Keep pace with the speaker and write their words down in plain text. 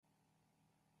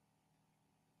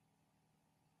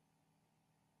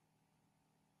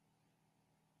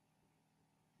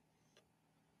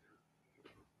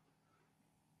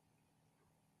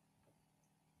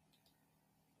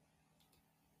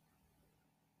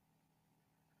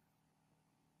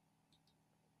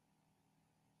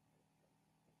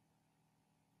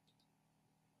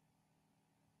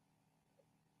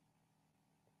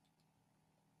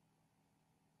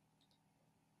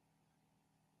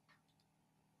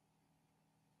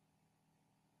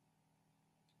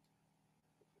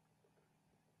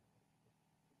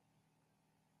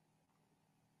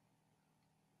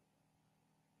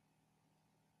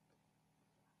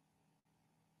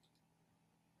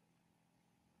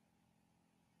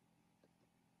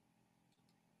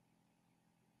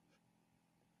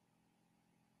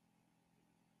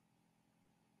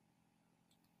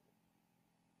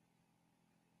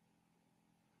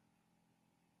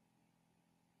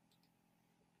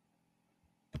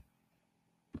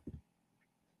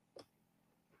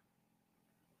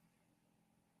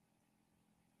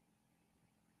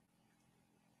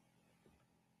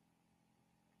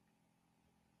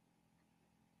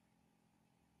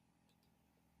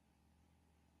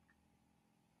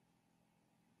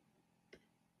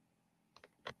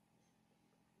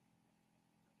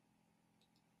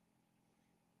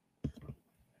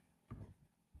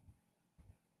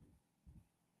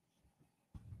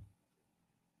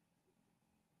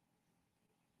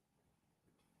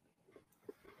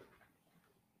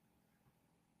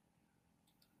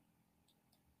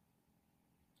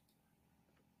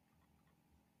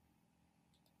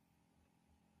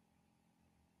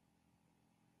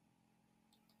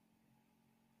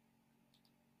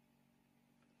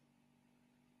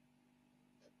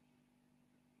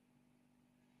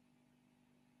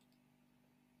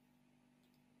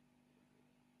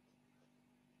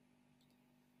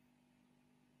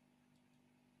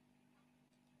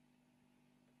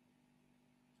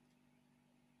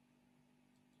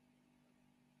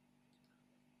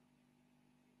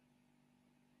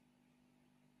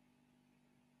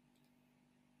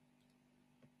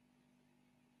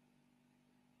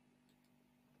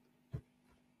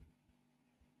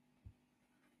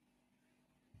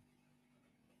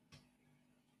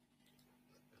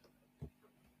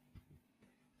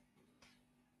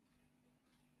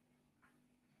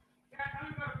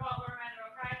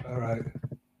All right.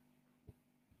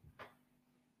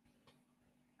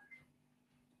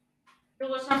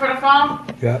 You listening for the phone?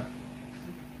 Yep.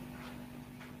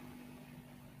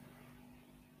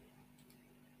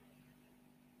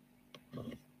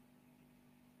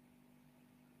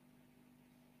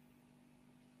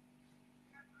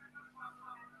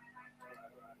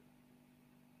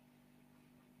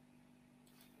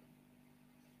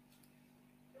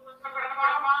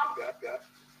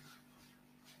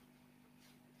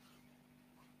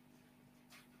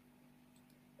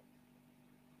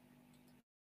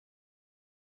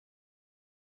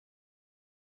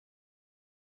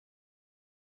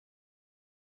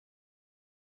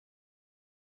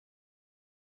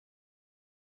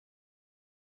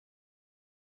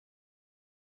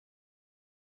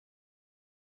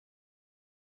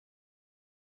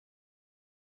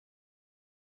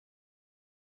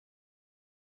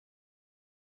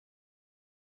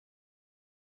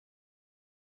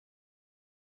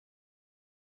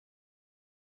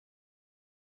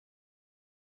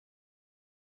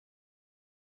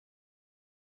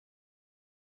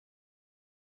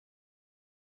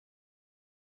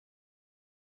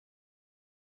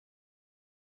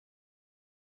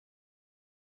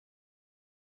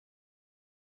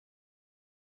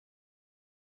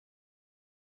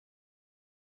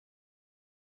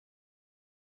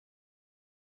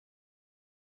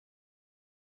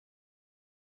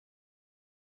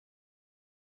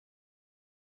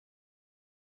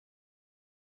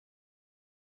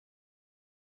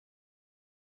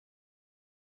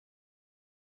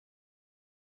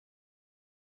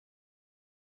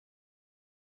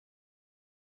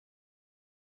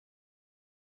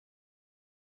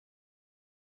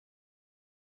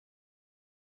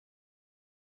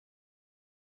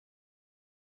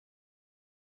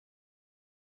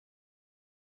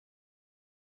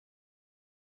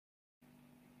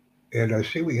 And I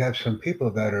see we have some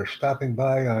people that are stopping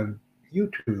by on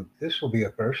YouTube. This will be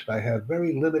a first. I have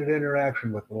very limited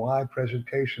interaction with live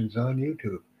presentations on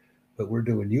YouTube, but we're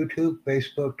doing YouTube,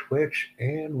 Facebook, Twitch,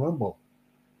 and Rumble.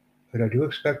 But I do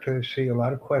expect to see a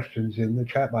lot of questions in the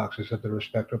chat boxes of the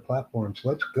respective platforms.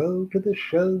 Let's go to the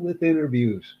show with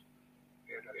interviews.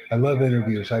 I love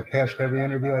interviews. I passed every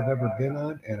interview I've ever been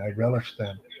on, and I relish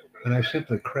them. And I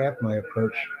simply craft my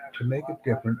approach to make it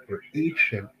different for each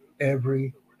and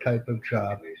every type of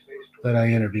job that I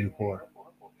interview for.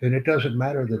 And it doesn't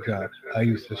matter the job. I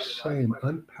use the same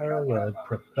unparalleled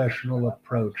professional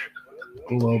approach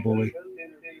globally.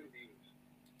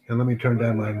 And let me turn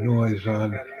down my noise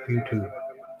on YouTube.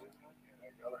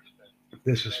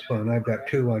 This is fun. I've got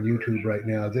two on YouTube right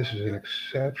now. This is an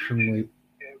exceptionally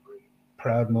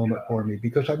proud moment for me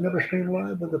because I've never streamed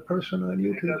live with a person on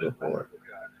YouTube before.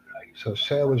 So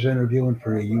say I was interviewing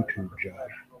for a YouTube job.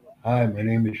 Hi, my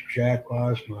name is Jack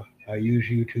Bosma. I use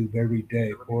YouTube every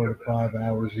day, 4 to 5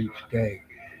 hours each day.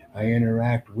 I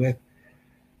interact with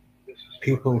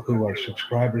people who are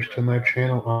subscribers to my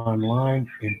channel online,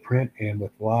 in print, and with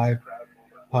live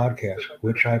podcasts,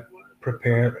 which I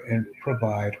prepare and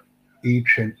provide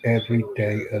each and every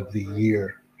day of the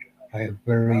year. I am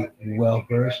very well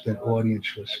versed in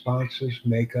audience responses,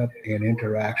 makeup, and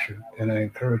interaction, and I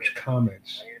encourage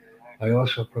comments. I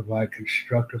also provide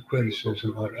constructive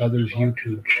criticism on others'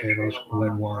 YouTube channels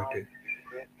when warranted.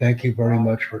 Thank you very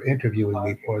much for interviewing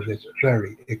me for this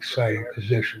very exciting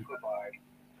position.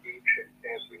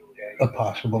 A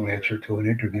possible answer to an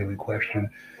interviewing question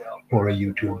for a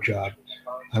YouTube job.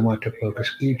 I want to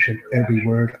focus each and every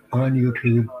word on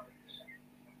YouTube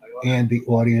and the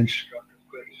audience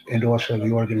and also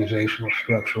the organizational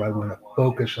structure. I want to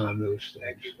focus on those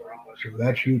things. So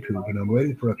that's YouTube, and I'm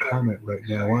waiting for a comment right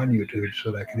now on YouTube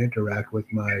so that I can interact with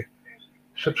my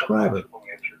subscriber.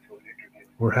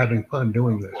 We're having fun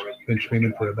doing this. Been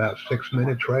streaming for about 6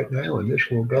 minutes right now, and this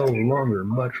will go longer,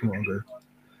 much longer.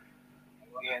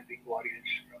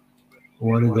 I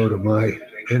want to go to my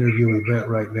interview event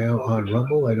right now on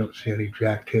Rumble. I don't see any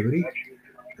activity.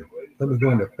 Let me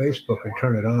go into Facebook and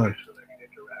turn it on.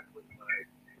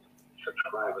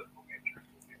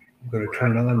 I'm going to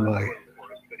turn on my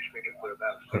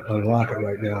unlock it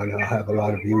right now, and I'll have a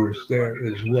lot of viewers there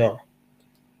as well.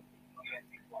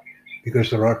 Because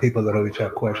there are people that always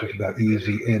have questions about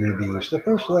easy interviews. The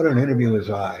first letter in interview is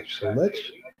I. So let's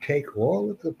take all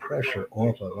of the pressure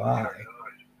off of I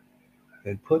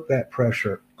and put that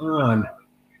pressure on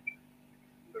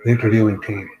the interviewing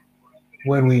team.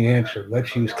 When we answer,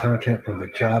 let's use content from the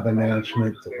job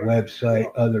announcement, the website,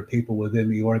 other people within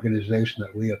the organization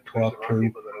that we have talked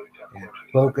to, and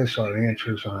focus our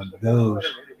answers on those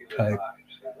type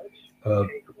of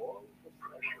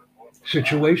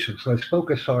situations. Let's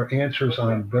focus our answers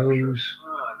on those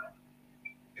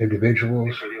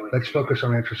individuals. Let's focus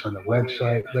our interest on the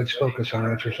website. Let's focus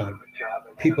our interest on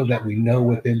people that we know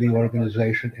within the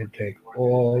organization and take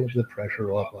all of the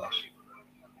pressure off us.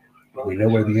 We know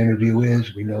where the interview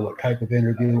is. We know what type of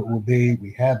interview it will be.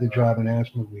 We have the job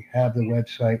announcement. We have the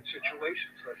website.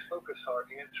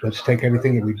 Let's take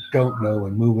everything that we don't know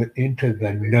and move it into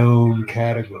the known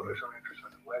category.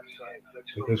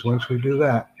 Because once we do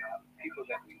that,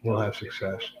 we'll have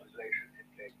success.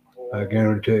 I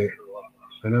guarantee it.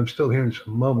 And I'm still hearing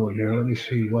some mumbling here. Let me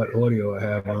see what audio I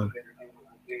have on.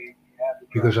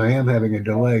 Because I am having a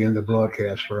delay in the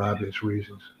broadcast for obvious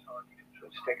reasons.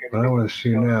 But I want to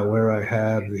see now where I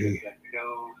have the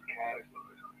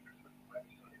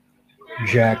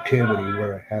Jacktivity,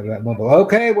 where I have that mumble.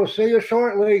 Okay, we'll see you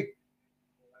shortly.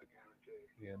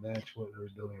 Yeah, that's what we're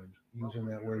doing. Using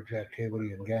that word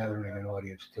Jacktivity and gathering an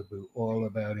audience to be all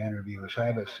about interviews.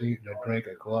 Have a seat and a drink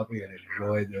of coffee and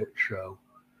enjoy the show.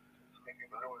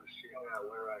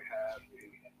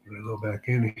 I'm going to go back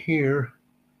in here.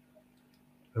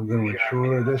 I'm going to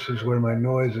ensure this is where my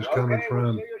noise is coming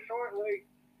from.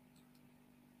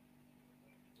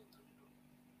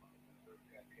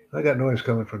 I got noise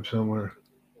coming from somewhere.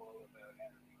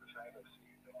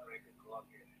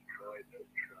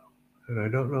 And I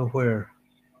don't know where.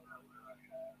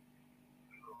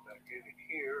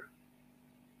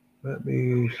 Let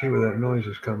me see where that noise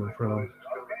is coming from.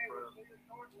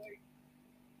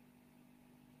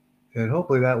 And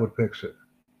hopefully that would fix it.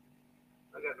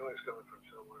 I got noise coming from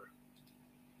somewhere.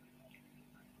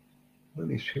 Let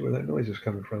me see where that noise is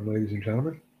coming from, ladies and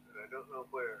gentlemen. I don't know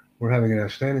where. We're having an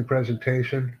outstanding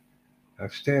presentation.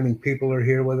 Outstanding people are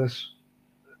here with us.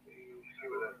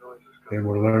 And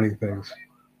we're learning things.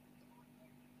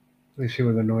 Let me see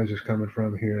where the noise is coming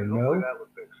from here. No.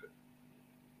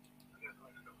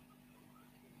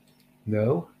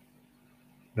 No.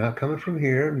 Not coming from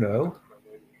here. No.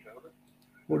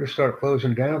 We'll just start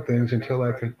closing down things until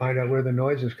I can find out where the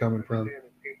noise is coming from.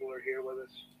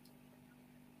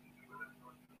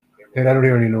 And I don't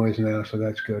hear any noise now, so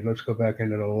that's good. Let's go back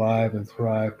into the Live and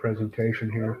Thrive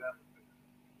presentation here.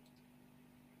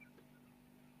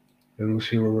 And we'll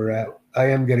see where we're at. I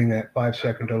am getting that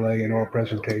 5-second delay in all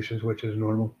presentations, which is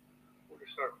normal.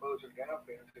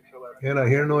 And I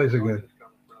hear noise again.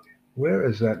 Where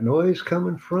is that noise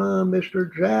coming from, Mr.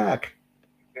 Jack?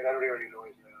 And I don't hear any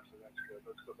noise now, so that's good.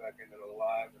 Let's go back into the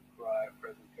Live and Thrive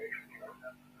presentation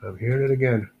here. I'm hearing it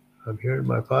again. I'm hearing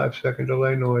my 5-second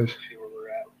delay noise.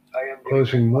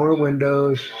 Closing more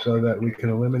windows so that we can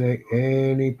eliminate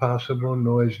any possible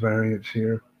noise variance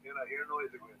here.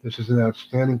 This is an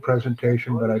outstanding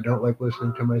presentation, but I don't like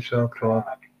listening to myself talk.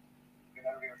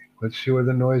 Let's see where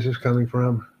the noise is coming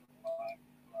from.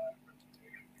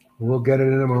 We'll get it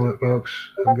in a moment, folks.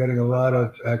 I'm getting a lot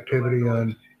of activity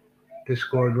on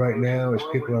Discord right now as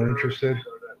people are interested.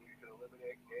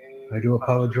 I do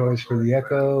apologize for the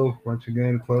echo. Once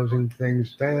again, closing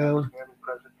things down.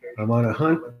 I'm on a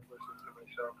hunt.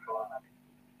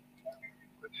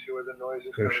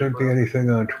 There shouldn't be anything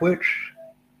on Twitch.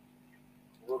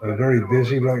 I'm very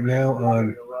busy right now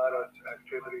on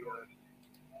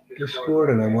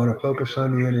Discord, and I want to focus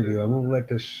on the interview. I won't let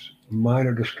this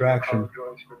minor distraction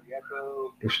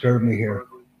disturb me here.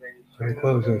 Let me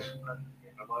close this.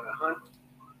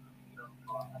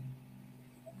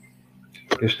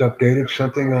 Just updated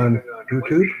something on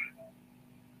YouTube.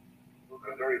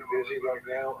 I'm very busy right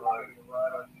now on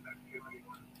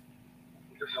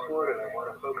Discord, and I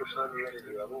want to focus on the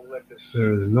interview. I won't let this.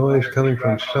 There's noise coming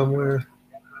from somewhere.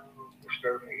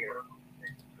 Disturb me here.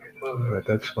 All right,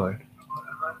 that's fine.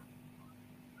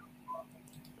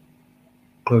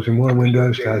 Closing more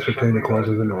windows to ascertain the cause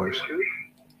of the noise.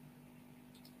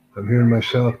 I'm hearing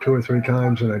myself 2 or 3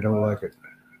 times, and I don't like it.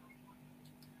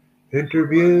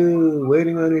 Interview,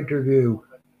 waiting on interview.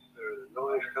 There's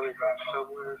noise coming from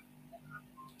somewhere.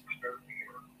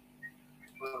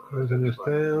 Closing this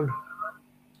down.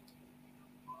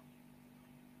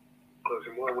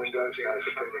 Closing more windows to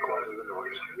ascertain the cause of the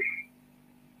noise.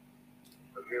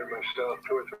 I'm hearing myself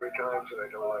 2 or 3 times, and I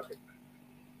don't like it.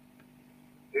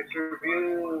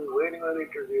 Interview, waiting on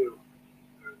interview.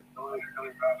 I'm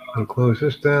going to close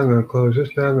this down, I'm going to close this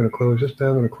down, I'm going to close this down,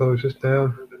 I'm going to close this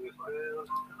down.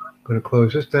 I'm going to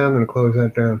close this down, I'm going to close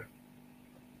that down.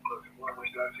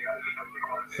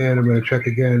 And I'm going to check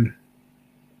again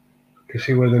to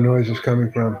see where the noise is coming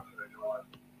from.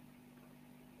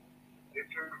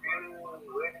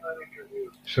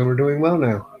 So we're doing well now.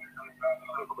 I'm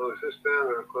going to close this down,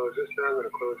 I'm going to close this down, I'm going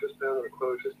to close this down, I'm going to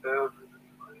close this down.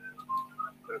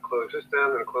 I'm going to close this down,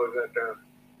 I'm going to close that down.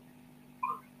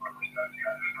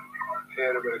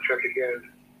 And I'm going to check again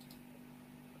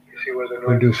to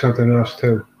We'll do something else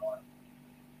too.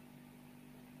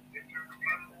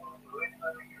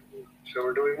 So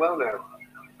we're doing well now.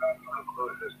 I'll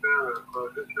close this down, I'll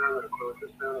close this down, I'll close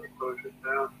this down, I'll close this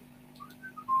down.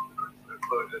 I'll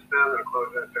close this down, I'll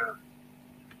close that down.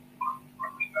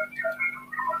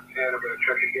 And I'm going to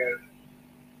check again.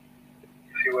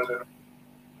 See whether.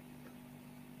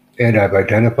 And I've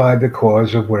identified the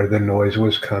cause of where the noise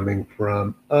was coming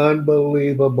from.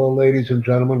 Unbelievable, ladies and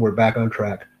gentlemen. We're back on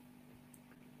track.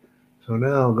 So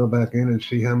now I'll go back in and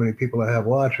see how many people I have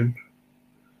watching.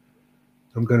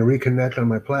 I'm going to reconnect on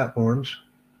my platforms.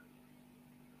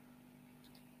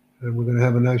 And we're going to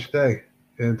have a nice day.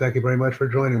 And thank you very much for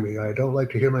joining me. I don't like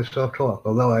to hear myself talk,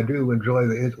 although I do enjoy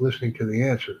listening to the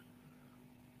answer.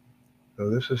 So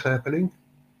this is happening.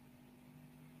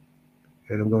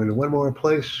 And I'm going to one more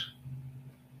place.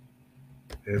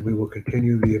 And we will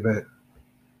continue the event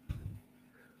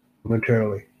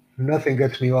momentarily. Nothing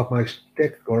gets me off my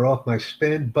stick or off my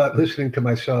spin, but listening to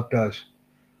myself does.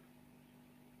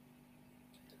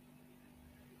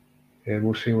 And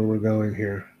we'll see where we're going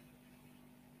here.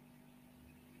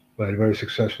 But a very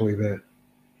successful event.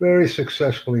 Very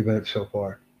successful event so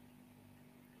far.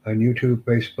 On YouTube,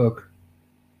 Facebook,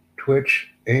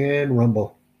 Twitch, and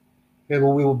Rumble. And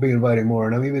we will be inviting more.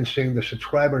 And I'm even seeing the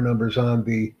subscriber numbers on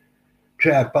the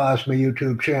Jack Bosma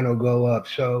YouTube channel go up.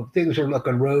 So things are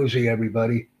looking rosy,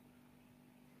 everybody.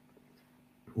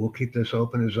 We'll keep this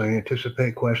open as I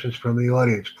anticipate questions from the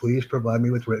audience. Please provide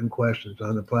me with written questions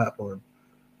on the platform.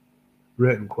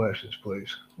 Written questions,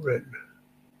 please. Written.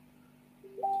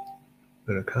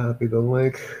 I'm going to copy the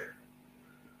link.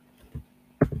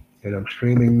 And I'm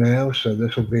streaming now, so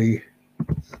this will be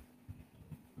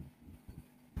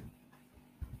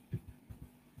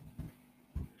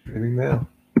streaming now.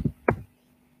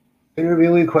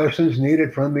 Interviewing questions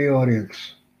needed from the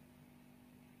audience.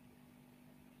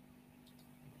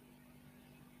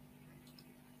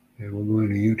 And we'll go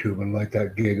into YouTube and light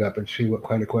that gig up and see what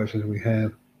kind of questions we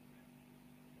have.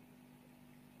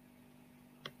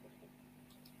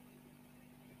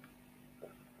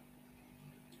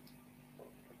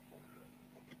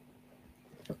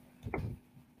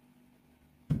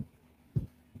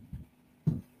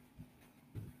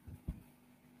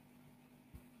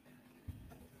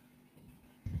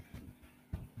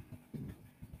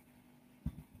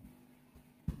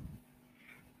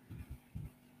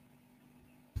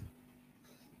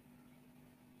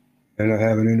 And I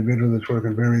have an individual that's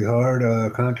working very hard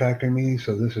contacting me,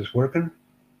 so this is working.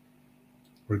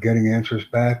 We're getting answers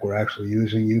back. We're actually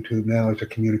using YouTube now as a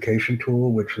communication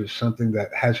tool, which is something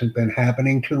that hasn't been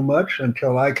happening too much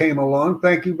until I came along.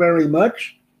 Thank you very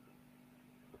much.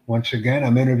 Once again,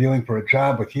 I'm interviewing for a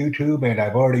job with YouTube, and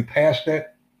I've already passed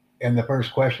it, and the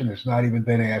first question has not even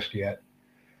been asked yet.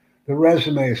 The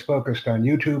resume is focused on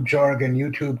YouTube jargon,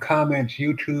 YouTube comments,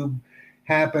 YouTube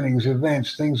happenings,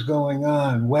 events, things going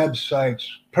on, websites,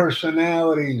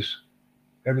 personalities.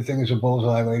 Everything is a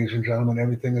bullseye, ladies and gentlemen.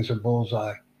 Everything is a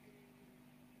bullseye.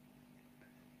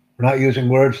 We're not using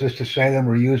words just to say them.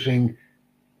 We're using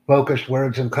focused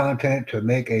words and content to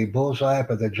make a bullseye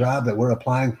for the job that we're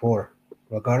applying for,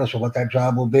 regardless of what that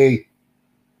job will be.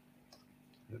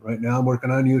 Right now, I'm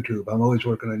working on YouTube. I'm always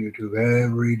working on YouTube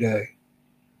every day.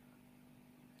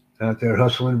 Out there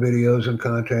hustling videos and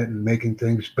content and making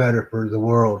things better for the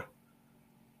world.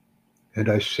 And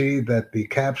I see that the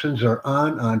captions are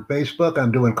on Facebook.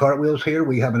 I'm doing cartwheels here.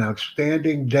 We have an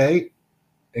outstanding day,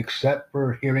 except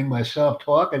for hearing myself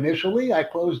talk. Initially, I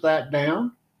closed that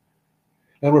down.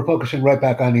 And we're focusing right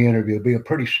back on the interview. It'll be a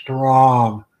pretty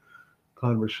strong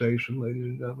conversation, ladies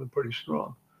and gentlemen. Pretty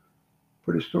strong.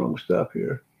 Pretty strong stuff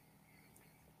here.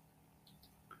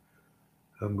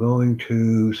 I'm going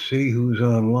to see who's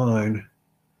online.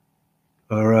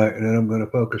 All right, and then I'm going to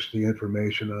focus the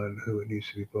information on who it needs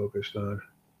to be focused on.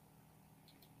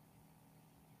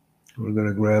 We're going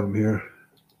to grab them here.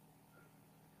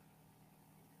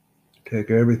 Take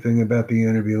everything about the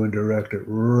interview and direct it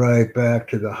right back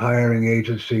to the hiring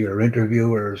agency or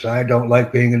interviewers. I don't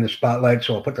like being in the spotlight,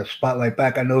 so I'll put the spotlight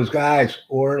back on those guys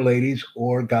or ladies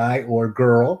or guy or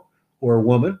girl or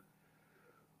woman.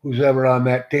 Who's ever on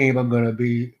that team, I'm going to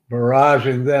be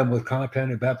barraging them with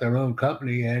content about their own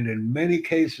company. And in many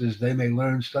cases, they may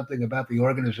learn something about the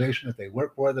organization that they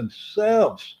work for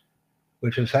themselves,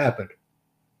 which has happened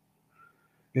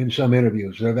in some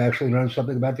interviews. They've actually learned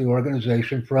something about the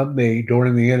organization from me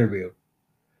during the interview.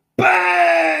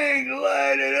 Bang!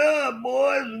 Light it up,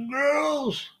 boys and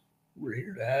girls. We're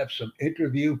here to have some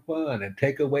interview fun and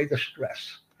take away the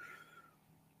stress.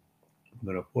 I'm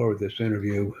going to forward this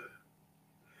interview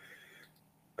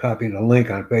copying a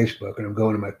link on Facebook, and I'm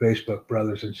going to my Facebook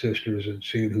brothers and sisters and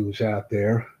seeing who's out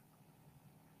there.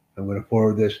 I'm going to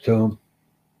forward this to them.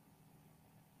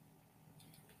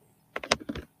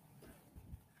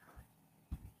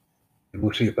 And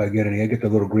we'll see if I get any. I get the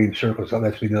little green circles. That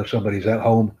lets me know somebody's at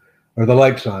home or the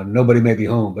light's on. Nobody may be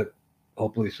home, but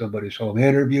hopefully somebody's home.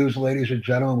 Interviews, ladies and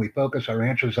gentlemen, we focus our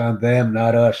answers on them,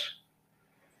 not us.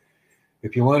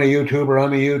 If you want a YouTuber,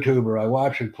 I'm a YouTuber. I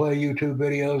watch and play YouTube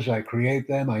videos. I create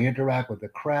them. I interact with the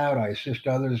crowd. I assist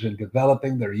others in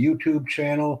developing their YouTube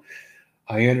channel.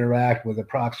 I interact with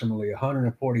approximately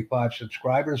 145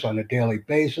 subscribers on a daily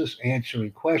basis,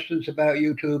 answering questions about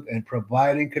YouTube and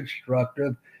providing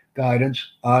constructive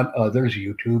guidance on others'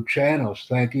 YouTube channels.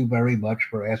 Thank you very much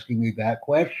for asking me that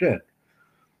question.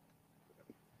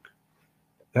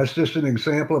 That's just an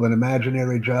example of an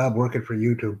imaginary job working for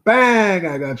YouTube. Bang!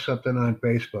 I got something on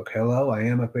Facebook. Hello, I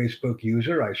am a Facebook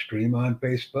user. I stream on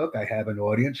Facebook. I have an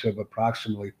audience of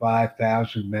approximately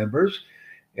 5,000 members,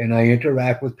 and I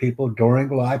interact with people during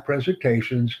live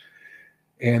presentations,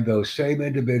 and those same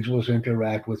individuals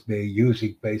interact with me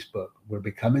using Facebook. We're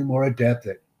becoming more adept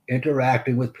at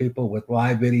interacting with people with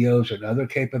live videos and other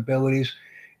capabilities.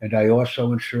 And I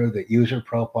also ensure that user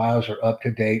profiles are up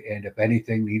to date. And if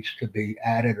anything needs to be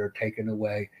added or taken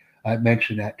away, I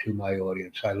mention that to my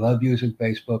audience. I love using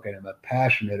Facebook, and I'm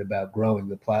passionate about growing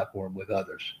the platform with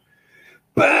others.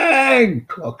 Bang!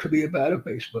 Talk to me about a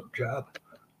Facebook job.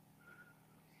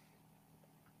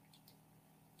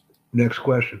 Next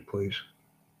question, please.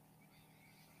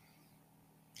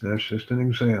 That's just an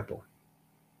example.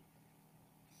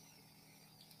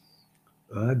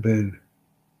 I've been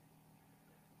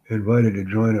invited to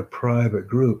join a private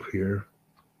group here,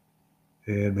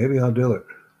 and maybe I'll do it.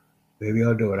 Maybe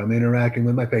I'll do it. I'm interacting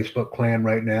with my Facebook clan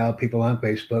right now, people on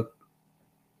Facebook.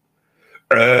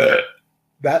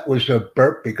 That was a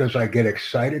burp because I get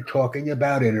excited talking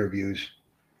about interviews,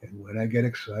 and when I get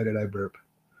excited, I burp.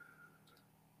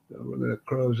 So we're going to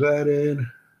close that in.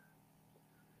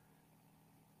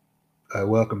 I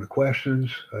welcome the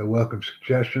questions. I welcome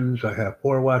suggestions. I have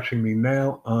 4 watching me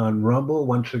now on Rumble.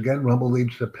 Once again, Rumble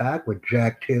leads the pack with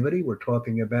Jacktivity. We're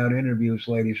talking about interviews,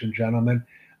 ladies and gentlemen.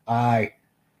 I'm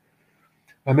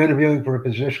interviewing for a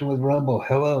position with Rumble.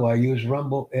 Hello, I use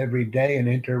Rumble every day and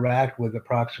interact with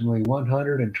approximately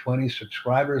 120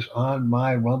 subscribers on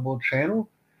my Rumble channel.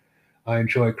 I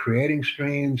enjoy creating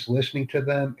streams, listening to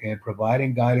them, and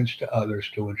providing guidance to others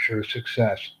to ensure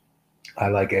success. I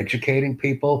like educating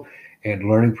people and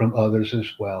learning from others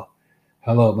as well.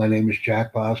 Hello, my name is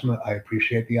Jack Bosma. I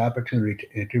appreciate the opportunity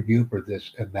to interview for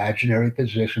this imaginary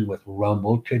position with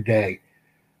Rumble today.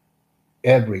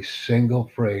 Every single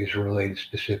phrase related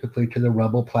specifically to the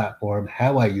Rumble platform,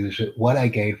 how I use it, what I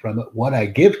gain from it, what I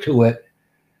give to it,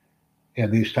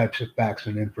 and these types of facts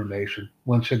and information.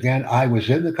 Once again, I was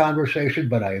in the conversation,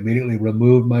 but I immediately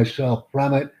removed myself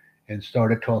from it and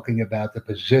started talking about the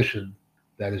position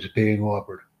that is being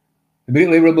offered.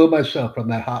 Immediately remove myself from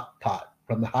that hot pot,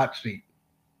 from the hot seat.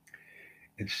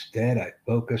 Instead, I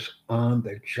focus on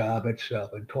the job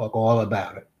itself and talk all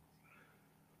about it.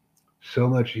 So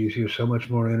much easier, so much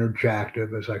more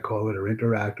interactive, as I call it, or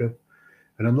interactive.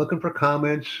 And I'm looking for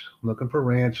comments, looking for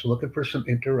rants, looking for some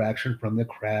interaction from the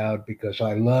crowd because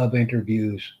I love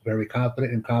interviews, very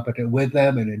confident and competent with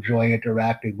them, and enjoy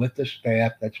interacting with the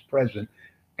staff that's present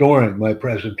during my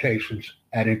presentations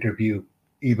at interview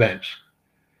events.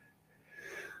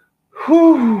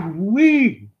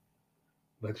 Whoo-wee!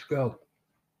 Let's go.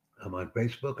 I'm on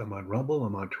Facebook, I'm on Rumble,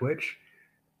 I'm on Twitch.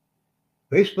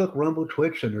 Facebook, Rumble,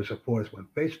 Twitch, and there's a 4th one.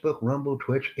 Facebook, Rumble,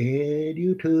 Twitch, and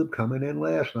YouTube coming in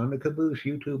last on the caboose.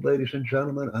 YouTube, ladies and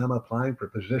gentlemen, I'm applying for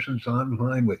positions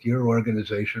online with your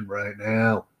organization right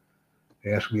now.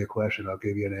 Ask me a question, I'll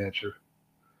give you an answer.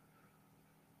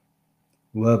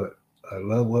 Love it. I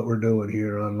love what we're doing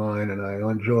here online, and I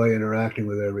enjoy interacting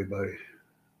with everybody.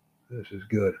 This is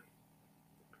good.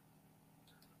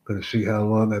 Going to see how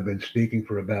long I've been speaking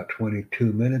for about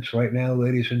 22 minutes right now,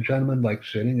 ladies and gentlemen, like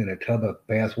sitting in a tub of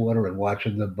bath water and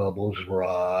watching the bubbles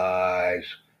rise.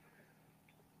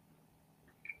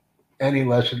 Any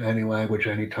lesson, any language,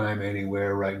 anytime,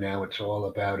 anywhere. Right now, it's all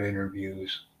about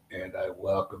interviews, and I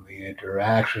welcome the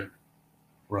interaction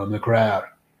from the crowd,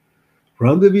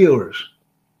 from the viewers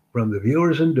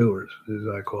and doers, as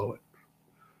I call it.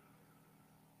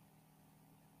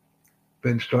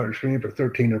 Been starting streaming for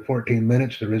 13 or 14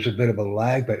 minutes. There is a bit of a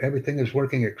lag, but everything is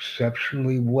working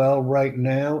exceptionally well right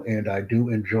now, and I do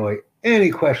enjoy any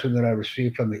question that I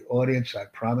receive from the audience. I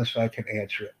promise I can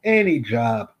answer it. Any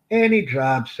job,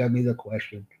 send me the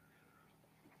question,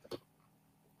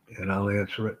 and I'll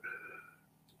answer it.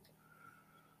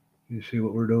 You see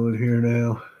what we're doing here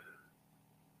now?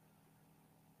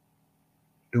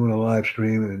 Doing a live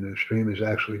stream, and the stream is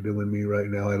actually doing me right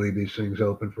now. I leave these things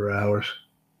open for hours.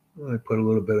 I put a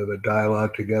little bit of a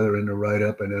dialogue together in the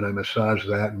write-up, and then I massage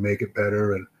that and make it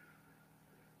better, and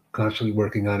constantly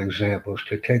working on examples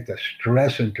to take the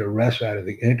stress and duress out of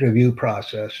the interview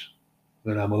process.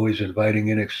 And I'm always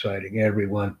inviting and exciting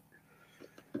everyone.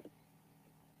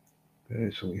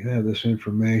 Okay, so we have this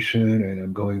information, and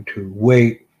I'm going to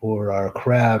wait for our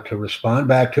crowd to respond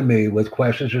back to me with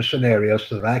questions or scenarios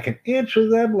so that I can answer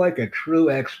them like a true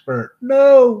expert.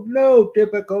 No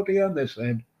difficulty on this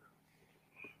end.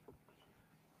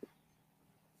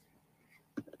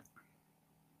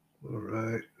 All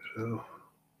right, so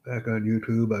back on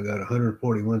YouTube, I got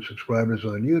 141 subscribers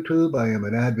on YouTube. I am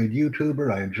an avid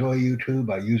YouTuber. I enjoy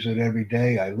YouTube. I use it every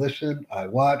day. I listen, I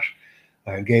watch,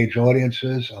 I engage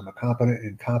audiences. I'm a competent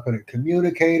and competent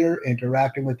communicator,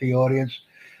 interacting with the audience,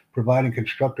 providing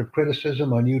constructive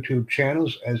criticism on YouTube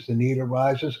channels as the need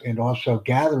arises, and also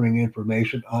gathering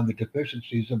information on the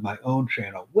deficiencies of my own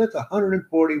channel with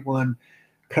 141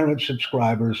 current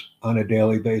subscribers on a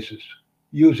daily basis,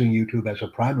 using YouTube as a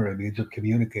primary means of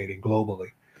communicating globally.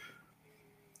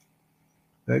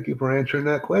 Thank you for answering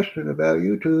that question about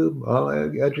YouTube. I'll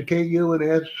educate you and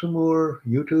add some more.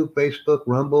 YouTube, Facebook,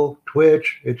 Rumble,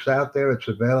 Twitch. It's out there. It's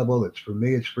available. It's for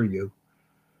me. It's for you.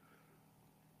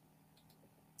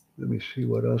 Let me see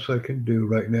what else I can do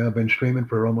right now. I've been streaming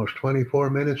for almost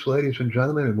 24 minutes, ladies and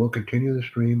gentlemen, and we'll continue the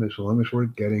stream as long as we're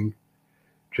getting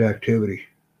Jacktivity.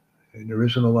 And there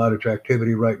isn't a lot of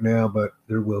Jacktivity right now, but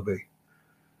there will be.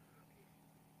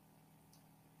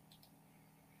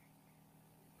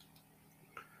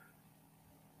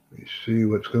 Let me see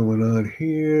what's going on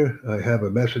here. I have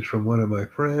a message from one of my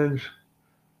friends.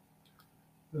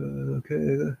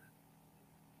 Okay.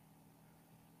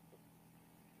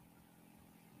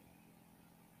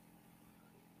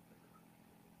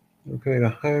 Okay, the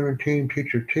hiring team,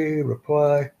 teacher T,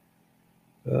 reply.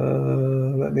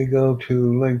 Let me go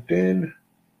to LinkedIn,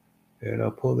 and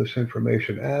I'll pull this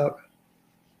information out.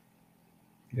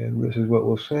 And this is what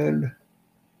we'll send.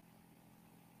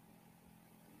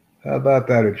 How about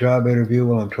that? A job interview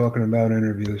while I'm talking about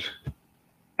interviews.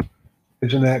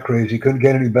 Isn't that crazy? Couldn't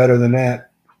get any better than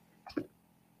that.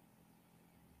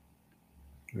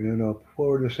 And I'll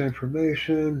forward this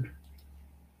information.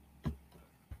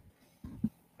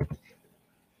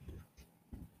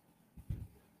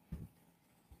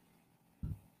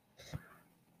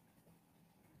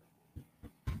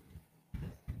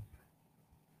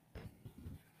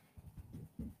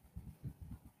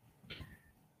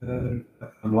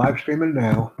 I'm live streaming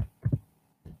now.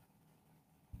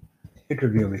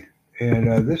 Interview me.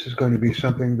 And this is going to be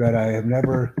something that I have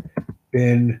never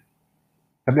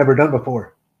done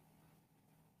before.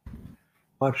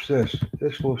 Watch this.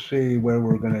 This will see where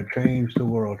we're going to change the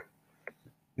world.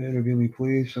 Interview me,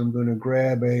 please. I'm going to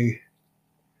grab a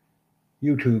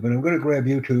YouTube. And I'm going to grab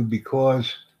YouTube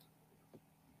because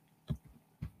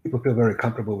people feel very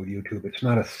comfortable with YouTube. It's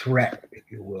not a threat,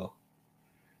 if you will.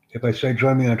 If I say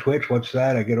join me on Twitch, what's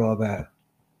that? I get all that.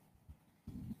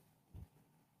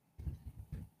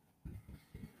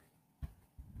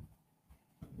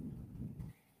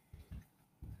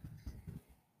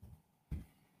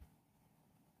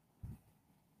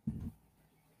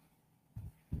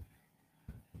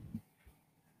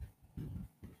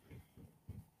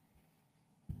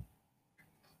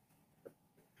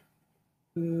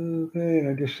 Okay, and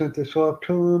I just sent this off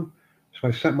to him. So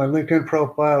I sent my LinkedIn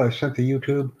profile, I sent the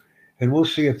YouTube, and we'll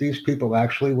see if these people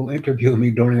actually will interview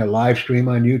me during a live stream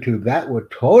on YouTube. That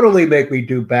would totally make me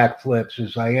do backflips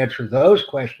as I answer those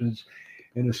questions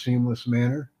in a seamless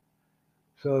manner.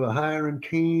 So the hiring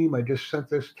team, I just sent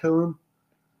this to them.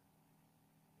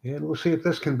 And we'll see if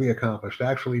this can be accomplished.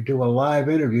 Actually do a live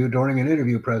interview during an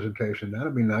interview presentation.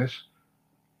 That'd be nice.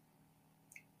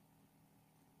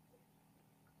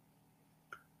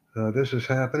 This is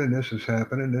happening, this is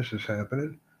happening, this is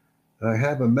happening. I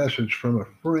have a message from a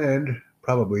friend,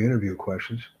 probably interview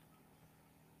questions,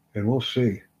 and we'll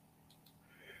see.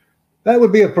 That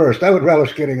would be a first. I would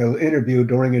relish getting an interview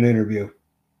during an interview.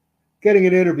 Getting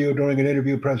an interview during an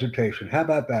interview presentation. How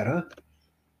about that, huh?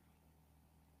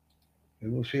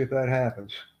 And we'll see if that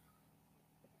happens.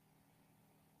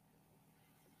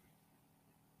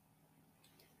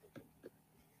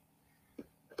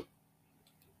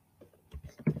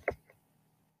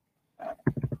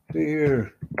 See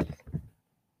here.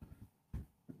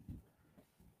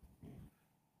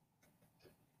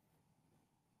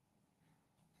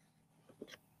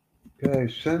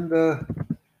 Okay, send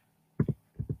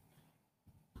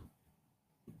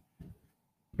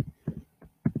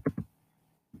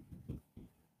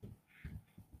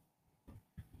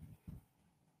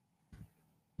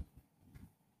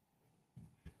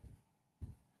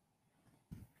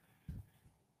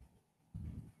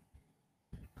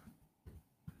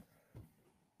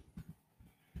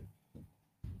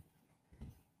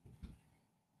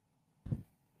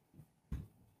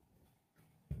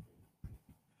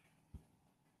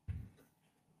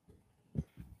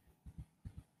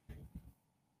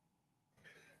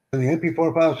in the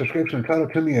MP4 files description, entitle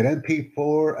to me at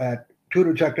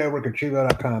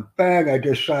mp4@tutortechnetwork@gmail.com. Bang, I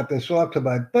just shot this off to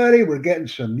my buddy. We're getting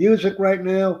some music right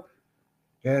now.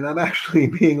 And I'm actually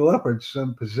being offered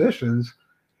some positions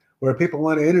where people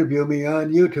want to interview me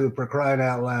on YouTube, for crying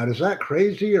out loud. Is that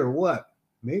crazy or what?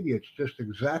 Maybe it's just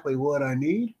exactly what I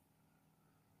need.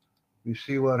 You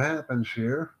see what happens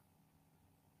here.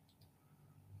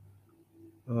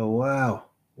 Oh, wow.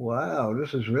 Wow,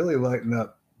 this is really lighting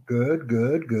up. Good,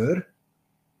 good, good.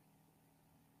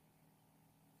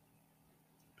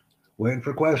 Waiting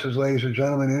for questions, ladies and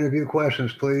gentlemen. Interview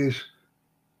questions, please.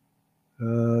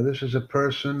 This is a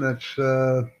person that's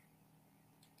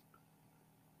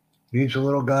needs a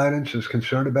little guidance, is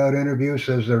concerned about interviews,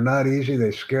 says they're not easy.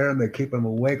 They scare them. They keep them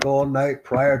awake all night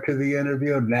prior to the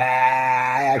interview. Nah,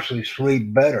 I actually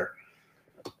sleep better.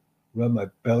 Rub my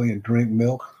belly and drink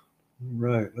milk. All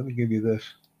right, let me give you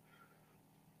this.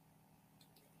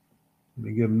 Let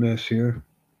me give them this here.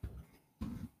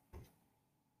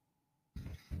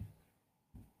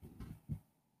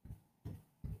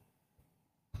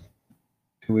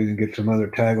 So we can get some other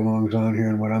tag-alongs on here.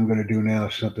 And what I'm going to do now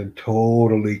is something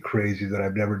totally crazy that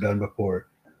I've never done before.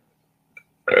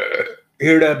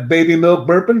 Hear that baby milk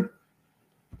burping?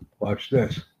 Watch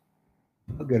this.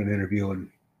 I'll get an interview and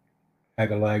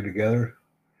tag a lag together.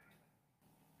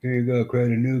 Here you go. Create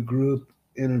a new group.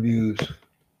 Interviews.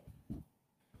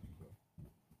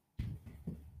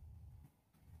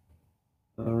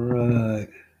 All right.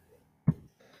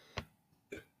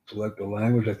 Select the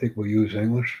language. I think we'll use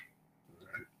English.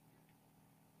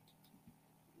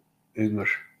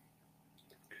 English.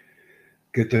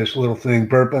 Get this little thing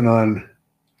burping on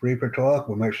Free4Talk.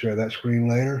 We might share that screen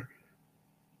later.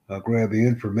 I'll grab the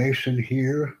information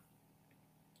here.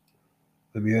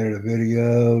 Let me edit a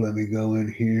video. Let me go in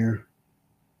here.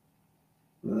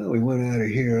 Well, we went out of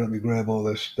here. Let me grab all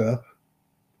this stuff.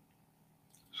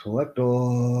 Select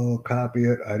all, copy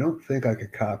it. I don't think I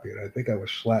could copy it. I think I was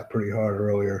slapped pretty hard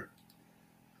earlier.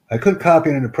 I couldn't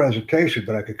copy it in the presentation,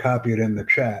 but I could copy it in the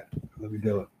chat. Let me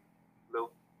do it.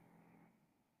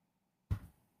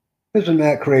 Isn't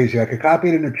that crazy? I could copy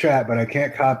it in the chat, but I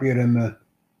can't copy it in the...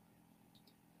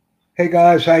 Hey,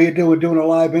 guys, how you doing? Doing a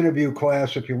live interview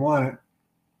class if you want it.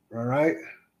 All right?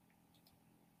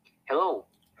 Hello.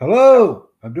 Hello.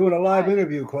 I'm doing a live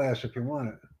interview class if you want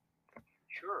it.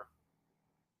 Sure.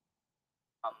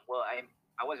 Well,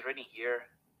 I was reading here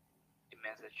the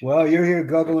message. Well, you're here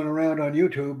googling around on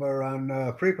YouTube or on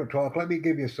Free4Talk. Let me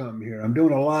give you something here. I'm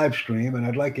doing a live stream, and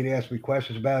I'd like you to ask me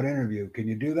questions about interview. Can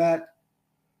you do that?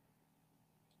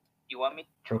 You want me to?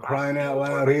 For crying out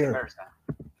loud here.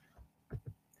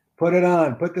 Put it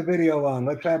on. Put the video on.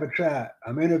 Let's have a chat.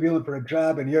 I'm interviewing for a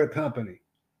job in your company.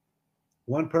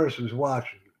 One person's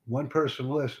watching. One person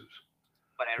listens.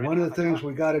 One of the things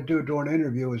we got to do during an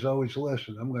interview is always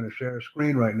listen. I'm going to share a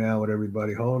screen right now with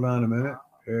everybody. Hold on a minute.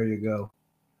 There you go.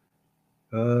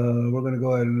 We're going to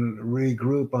go ahead and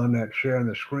regroup on that sharing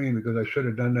the screen because I should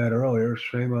have done that earlier.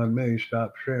 Shame on me.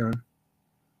 Stop sharing.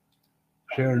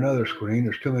 Share another screen.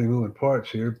 There's too many moving parts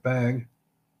here. Bang.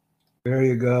 There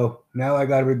you go. Now I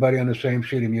got everybody on the same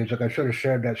sheet of music. I should have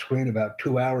shared that screen about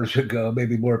 2 hours ago.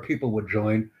 Maybe more people would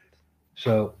join.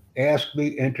 So ask me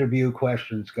interview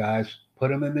questions, guys. Put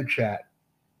them in the chat.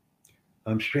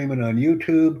 I'm streaming on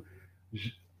YouTube,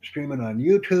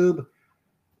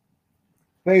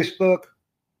 Facebook,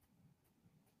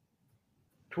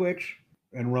 Twitch,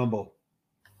 and Rumble.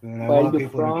 And I want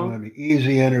people to join me.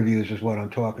 Easy interviews is what I'm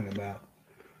talking about.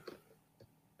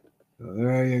 So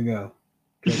there you go.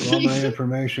 Take all my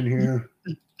information here.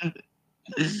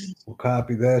 We'll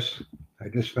copy this. I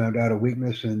just found out a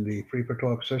weakness in the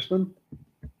Free4Talk system.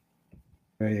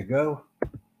 There you go.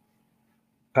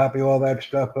 Copy all that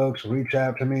stuff, folks. Reach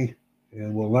out to me,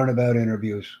 and we'll learn about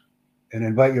interviews. And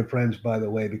invite your friends, by the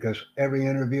way, because every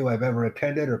interview I've ever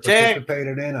attended or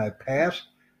participated in, I passed.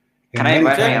 And many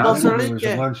times interviewers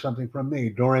have learned something from me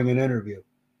during an interview.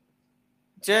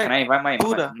 Can I invite my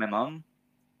mom?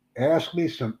 Ask me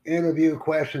some interview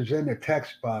questions in the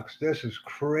text box. This is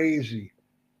crazy.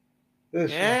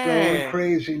 This is going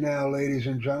crazy now, ladies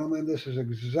and gentlemen. This is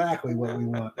exactly what we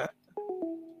want.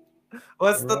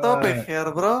 What's the topic here,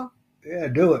 bro? Yeah,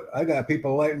 do it. I got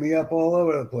people lighting me up all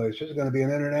over the place. This is going to be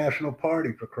an international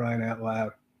party, for crying out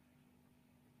loud.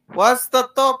 What's the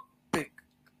topic?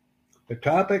 The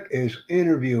topic is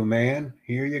interview, man.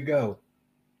 Here you go.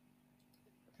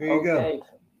 Here you go.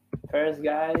 First,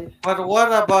 guys. But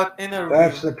what about interview?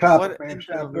 That's the topic, man.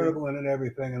 Stop gurgling and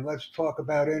everything, and let's talk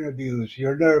about interviews.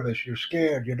 You're nervous. You're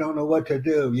scared. You don't know what to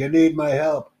do. You need my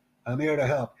help. I'm here to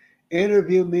help.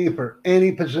 Interview me for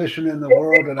any position in the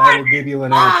world, and I will give you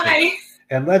an answer.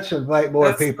 And let's invite more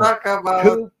Let's people. talk about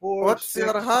 2, 4, what's 6,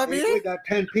 your hobby? 8. We got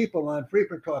 10 people on Free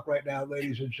for Talk right now,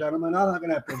 ladies and gentlemen. I'm not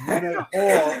going to have to run it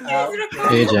all out.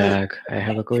 Hey, Jack, I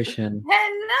have a question.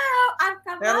 Hello, I'm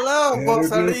Kamala. Hello, Boss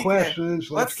Interview Enrique.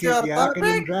 questions. Let's What's keep your yakking topic?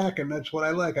 and jacking. That's what I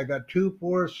like. I got 2,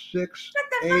 4, 6, Shut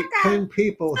the 8, fuck up. 10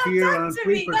 people Don't here talk on to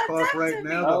Free me. for Don't Talk talk right to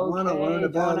now me. that want to learn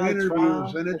about Donald interviews,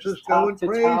 Trump, and it's just talk going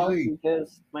to talk crazy.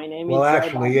 because my name Well, is Joe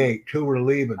actually, Biden. 8. 2 are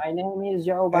leaving. My name is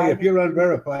Joe Biden. Hey, if you're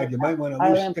unverified, you might want to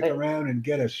at least stick Silent- around and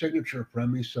get a signature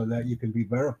from me so that you can be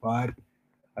verified.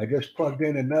 I just plugged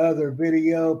in another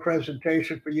video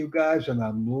presentation for you guys, and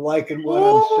I'm liking what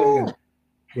I'm seeing.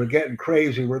 We're getting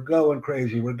crazy. We're going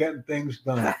crazy. We're getting things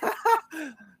done.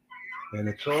 And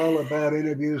it's all about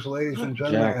interviews, ladies and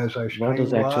gentlemen, Jack, as I what stream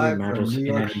does actually live from matters New in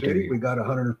York an City. interview? We got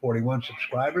 141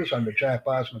 subscribers on the Jack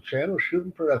Bosma channel,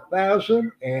 shooting for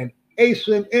 1,000 and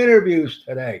acing interviews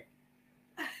today.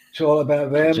 It's all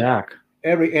about them. Jack,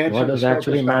 Every answer what does is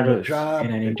actually focused on the matters job,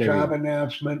 in an the interview? job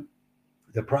announcement,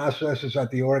 the processes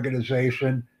at the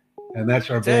organization, and that's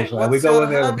our Jake, bullseye. We what's go your in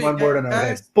there with hobby, one word in our head.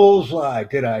 guys? Bullseye.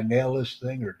 Did I nail this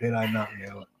thing or did I not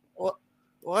nail it?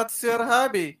 What's your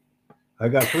hobby? I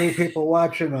got 3 people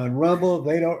watching on Rumble.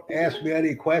 They don't ask me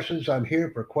any questions. I'm here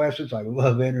for questions. I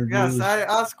love interviews. Yes, I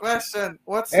ask question.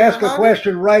 What's Ask your a hobby?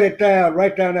 question, write it down.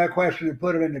 Write down that question and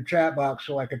put it in the chat box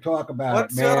so I can talk about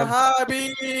What's it, your man.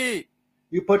 hobby?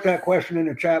 You put that question in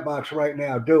the chat box right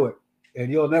now. Do it.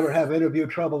 And you'll never have interview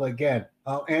trouble again.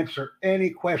 I'll answer any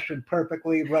question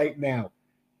perfectly right now.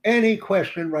 Any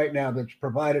question right now that's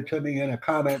provided to me in a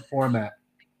comment format.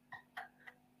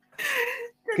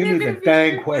 Give me the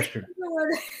dang question.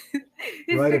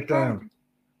 Write it down.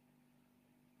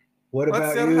 What What's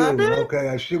about your you? hobby? Okay,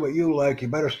 I see what you like. You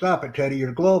better stop it, Teddy.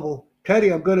 You're global.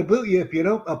 Teddy, I'm going to boot you. If you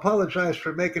don't apologize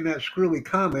for making that screwy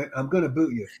comment, I'm going to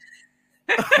boot you.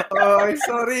 Oh, I'm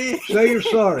sorry. Say you're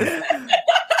sorry.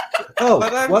 Oh,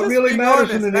 But I'm what just really being matters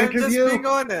honest. in an I'm just interview? being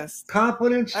honest.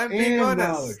 Confidence I'm being and honest.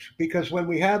 knowledge. Because when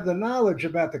we have the knowledge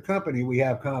about the company, we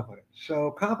have confidence.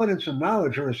 So confidence and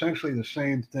knowledge are essentially the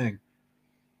same thing.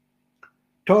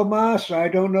 Tomas, I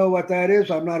don't know what that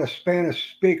is. I'm not a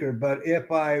Spanish speaker, but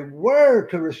if I were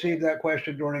to receive that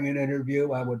question during an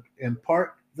interview, I would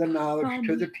impart the knowledge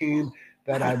to the team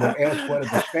that I would ask one of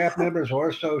the staff members or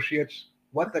associates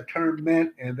what the term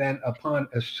meant, and then upon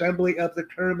assembly of the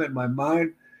term in my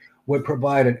mind, would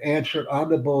provide an answer on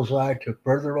the bullseye to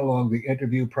further along the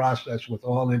interview process with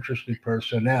all interested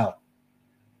personnel.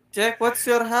 Jack, what's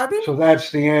your hobby? So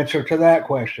that's the answer to that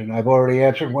question. I've already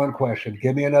answered one question.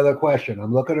 Give me another question.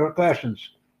 I'm looking at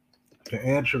questions to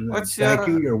answer them. What's Thank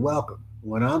your- you. You're welcome.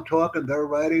 When I'm talking, they're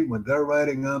writing. When they're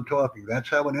writing, I'm talking. That's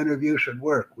how an interview should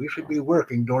work. We should be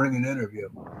working during an interview.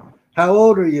 How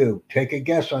old are you? Take a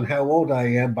guess on how old I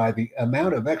am by the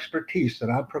amount of expertise that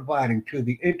I'm providing to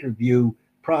the interview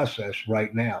process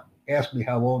right now. Ask me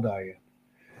how old I am.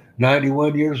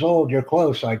 91 years old. You're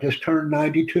close. I just turned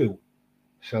 92.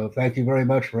 So thank you very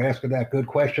much for asking that good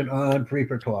question on Free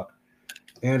for Talk.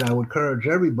 And I would encourage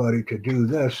everybody to do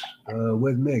this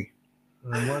with me.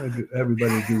 I want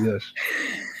everybody to do this.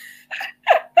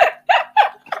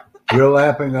 You're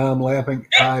laughing, I'm laughing.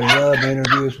 I love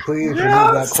interviews. Please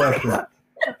remove that question.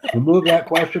 Remove that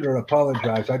question or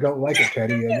apologize. I don't like it,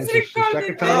 Teddy. And this is the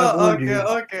second time I've Oh, warned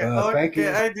okay, you. okay, Thank you.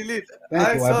 I delete. Thank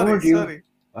I'm you. I've sorry, warned you. sorry.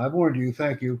 I've warned you.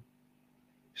 Thank you.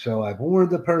 So I've warned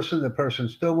the person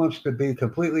still wants to be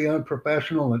completely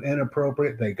unprofessional and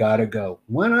inappropriate. They got to go.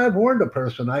 When I've warned a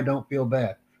person, I don't feel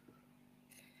bad.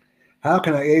 How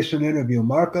can I ace an interview?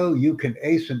 Marco, you can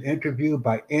ace an interview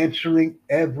by answering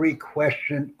every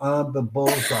question on the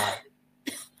bullseye.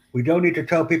 We don't need to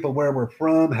tell people where we're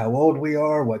from, how old we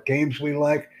are, what games we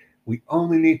like. We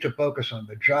only need to focus on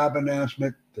the job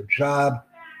announcement, the job,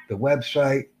 the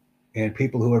website, and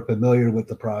people who are familiar with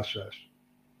the process.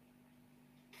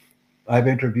 I've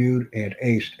interviewed and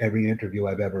aced every interview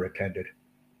I've ever attended.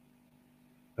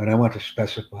 And I want to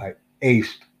specify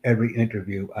aced every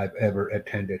interview I've ever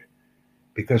attended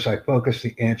because I focus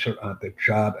the answer on the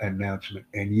job announcement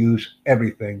and use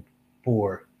everything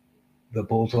for the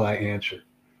bullseye answer.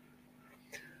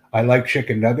 I like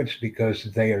chicken nuggets because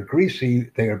they are greasy,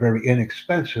 they are very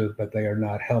inexpensive, but they are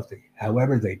not healthy.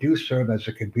 However, they do serve as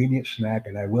a convenient snack,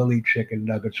 and I will eat chicken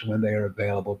nuggets when they are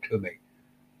available to me.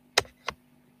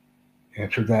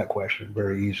 Answered that question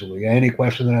very easily. Any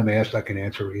question that I'm asked, I can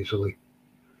answer easily.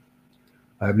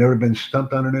 I've never been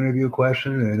stumped on an interview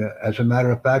question, and as a matter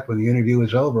of fact, when the interview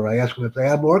is over, I ask them if they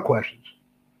have more questions.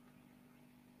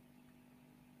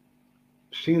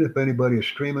 Seeing if anybody is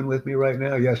streaming with me right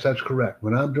now. Yes, that's correct.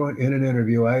 When I'm doing in an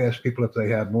interview, I ask people if they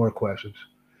have more questions.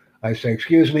 I say,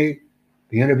 excuse me,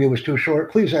 the interview was too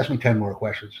short. Please ask me 10 more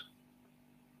questions.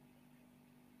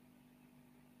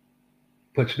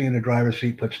 puts me in the driver's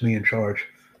seat, puts me in charge.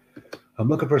 I'm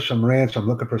looking for some rants. I'm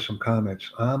looking for some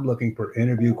comments. I'm looking for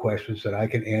interview questions that I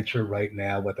can answer right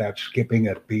now without skipping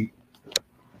a beat.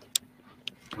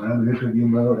 When I'm in interview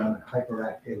mode, I'm in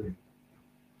hyperactivity.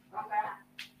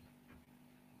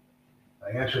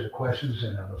 I answer the questions,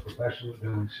 and I'm a professional at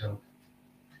doing so.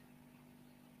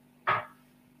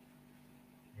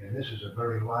 And this is a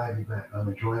very live event. I'm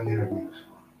enjoying interviews.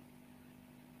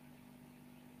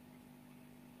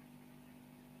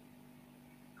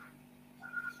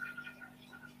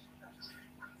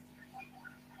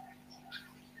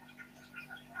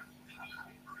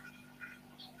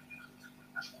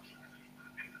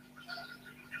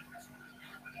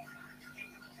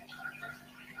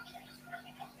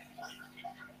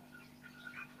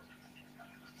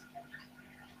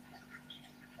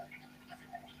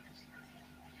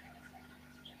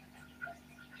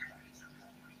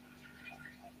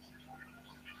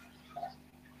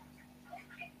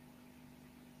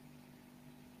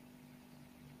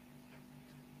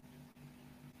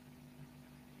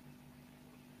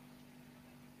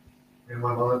 In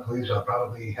one moment, please. I'll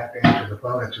probably have to answer the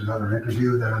phone. It's another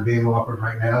interview that I'm being offered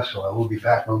right now, so I will be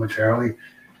back momentarily.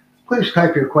 Please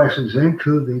type your questions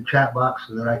into the chat box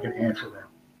so that I can answer them.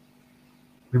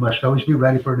 We must always be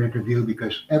ready for an interview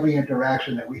because every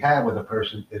interaction that we have with a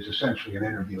person is essentially an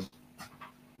interview.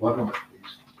 One moment, please.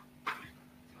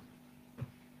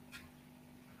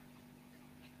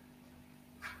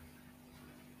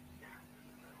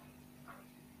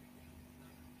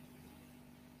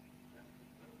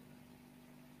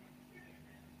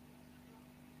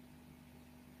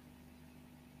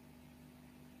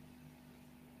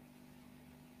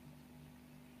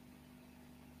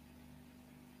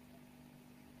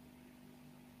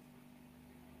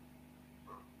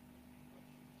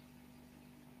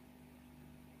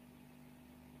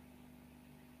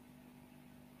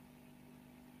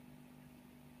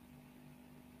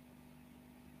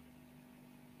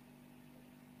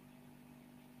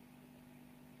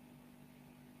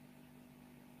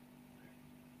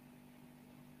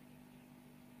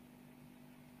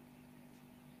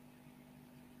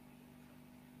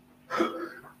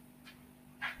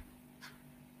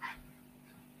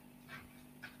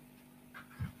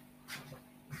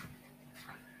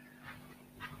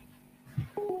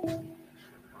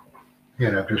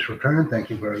 And I've just returned.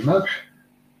 Thank you very much.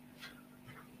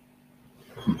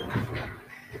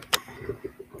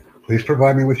 Please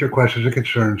provide me with your questions and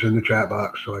concerns in the chat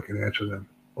box so I can answer them.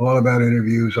 All about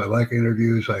interviews. I like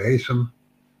interviews. I ace them.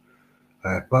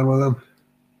 I have fun with them.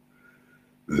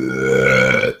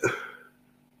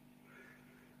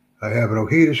 I have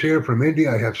Rohidas here from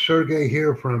India. I have Sergey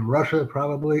here from Russia,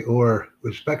 probably, or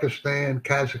Uzbekistan,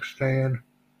 Kazakhstan,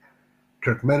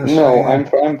 Turkmenistan. No,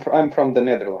 I'm from the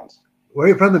Netherlands. Where are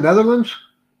you from? The Netherlands?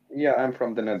 Yeah, I'm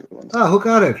from the Netherlands. Ah, hoe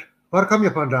gaat het? Waar kom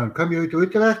je vandaan? Kom je uit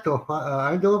Utrecht of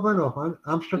Eindhoven of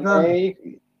Amsterdam?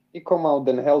 Nee, ik kom uit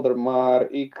Den Helder, maar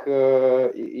ik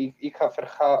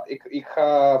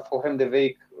ga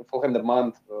volgende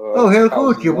maand. Oh, heel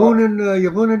goed. Je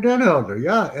woont in Den Helder.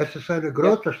 Ja, het is een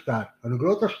grote stad. Een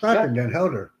grote stad in Den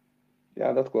Helder.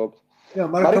 Ja, dat klopt. Ja,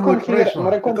 maar ik kom uit Friesland.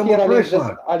 Maar ik kom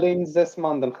hier alleen 6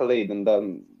 maanden geleden.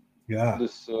 Dan, ja.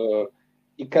 Dus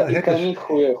ik kan niet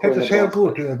goede Het is heel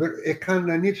goed. Ik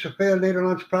kan niet zoveel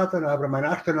Nederlands praten, maar mijn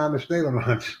achternaam is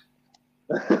Nederlands.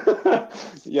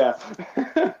 Ja.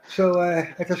 So,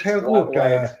 het is heel goed.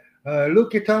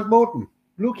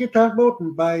 Look je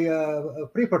tagboten bij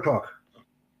Prepper Talk.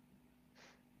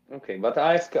 Okay, but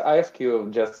I ask you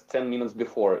just 10 minutes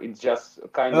before. It's just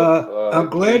kind of. I'm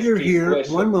glad you're here.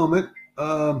 Question. One moment.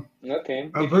 Okay.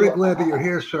 I'm very glad that you're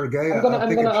here, Sergey. I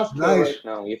think it's nice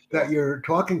that you're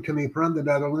talking to me from the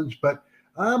Netherlands, but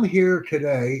I'm here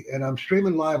today and I'm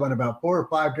streaming live on about 4 or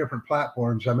 5 different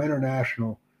platforms. I'm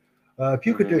international. If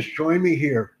you could just join me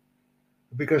here,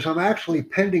 because I'm actually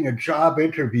pending a job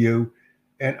interview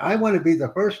and I want to be the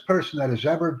first person that has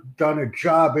ever done a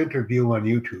job interview on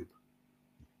YouTube.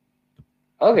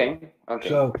 Okay.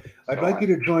 So I'd like you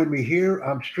to join me here.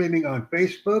 I'm streaming on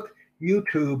Facebook,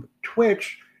 YouTube,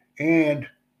 Twitch, and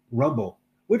Rumble.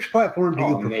 Which platform do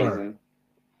you prefer?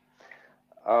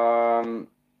 Amazing.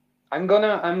 I'm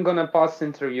gonna pass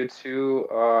interview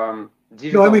to do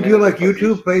you like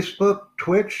YouTube, Facebook,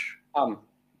 Twitch?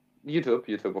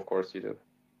 YouTube, of course, YouTube.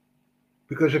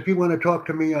 Because if you want to talk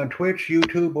to me on Twitch,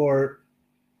 YouTube, or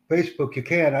Facebook, you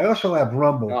can. I also have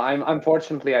Rumble. No,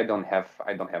 unfortunately I don't have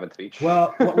a Twitch.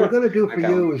 Well, what we're going to do for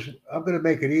you is I'm going to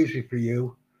make it easy for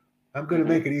you. I'm going to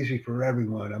make it easy for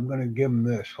everyone. I'm going to give them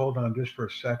this. Hold on just for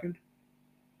a second.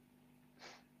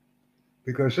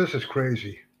 Because this is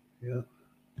crazy. Yeah.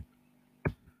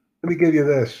 Let me give you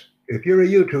this. if you're a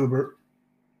YouTuber,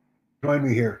 join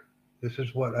me here. This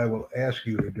is what I will ask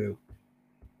you to do.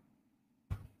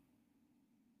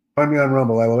 Join me on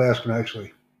Rumble. I will ask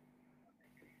nicely.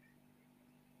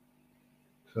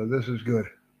 So this is good.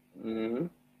 Mm-hmm.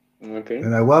 Okay.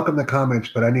 And I welcome the comments,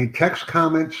 but I need text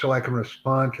comments so I can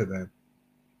respond to them.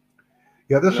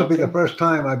 Yeah, this will be the first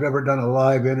time I've ever done a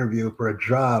live interview for a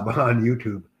job on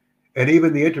YouTube. And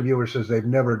even the interviewer says they've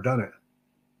never done it.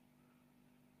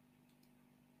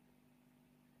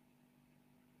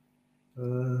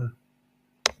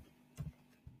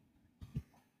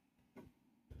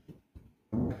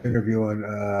 Interview on,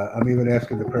 I'm even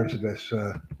asking the person this,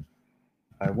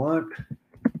 I want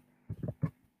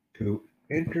to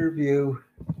interview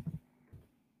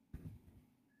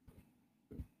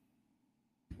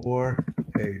for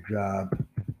a job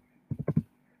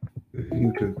with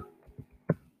YouTube.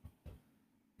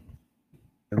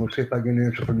 And we'll see if I get an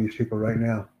answer from these people right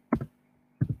now.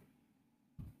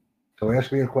 So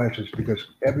ask me your questions because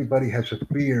everybody has a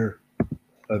fear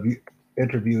of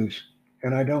interviews,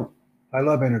 and I don't. I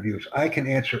love interviews. I can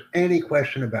answer any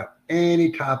question about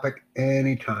any topic,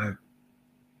 anytime.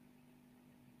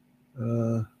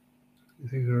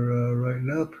 These are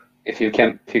writing up. If you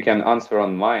can answer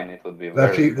on mine, it would be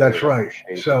very. That's right.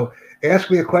 So ask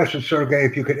me a question, Sergey.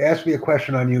 If you could ask me a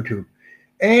question on YouTube,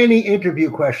 any interview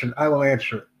question, I will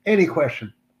answer it. Any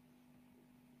question.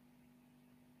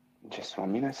 Just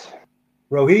 1 minute.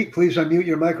 Rohit, please unmute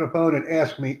your microphone and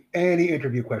ask me any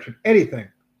interview question, anything.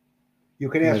 You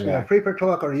can ask me on Freeper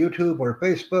Talk or YouTube or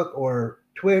Facebook or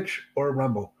Twitch or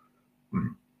Rumble.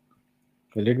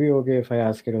 Will it be okay if I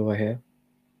ask it over here?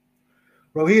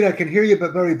 Rohit, I can hear you,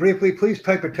 but very briefly, please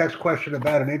type a text question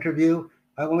about an interview.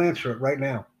 I will answer it right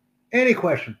now. Any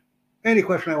question I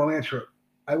will answer it.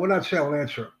 I will not say I will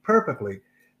answer it perfectly,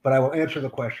 but I will answer the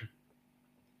question.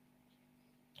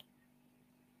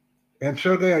 And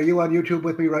Sergey, are you on YouTube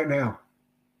with me right now?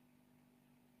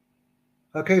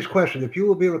 Okay, question. If you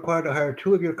will be required to hire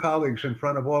 2 of your colleagues in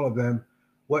front of all of them,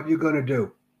 what are you going to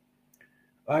do?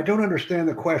 I don't understand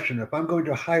the question. If I'm going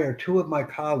to hire 2 of my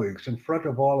colleagues in front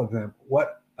of all of them,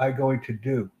 what am I going to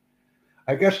do?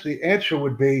 I guess the answer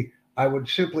would be I would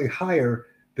simply hire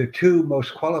the 2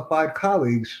 most qualified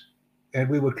colleagues and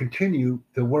we would continue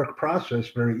the work process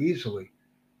very easily.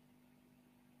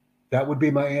 That would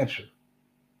be my answer.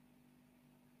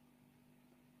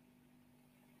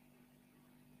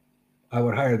 I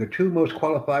would hire the 2 most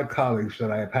qualified colleagues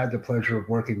that I have had the pleasure of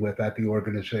working with at the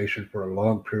organization for a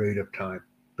long period of time,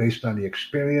 based on the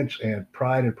experience and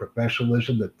pride and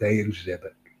professionalism that they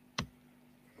exhibit.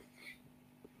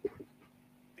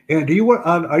 And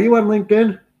are you on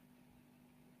LinkedIn?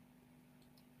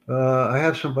 I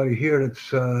have somebody here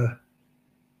that's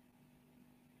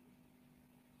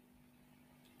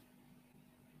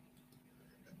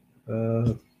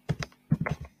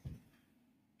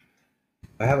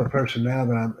I have a person now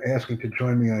that I'm asking to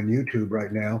join me on YouTube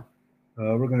right now.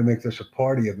 We're going to make this a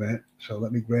party event, so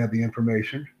let me grab the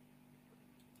information.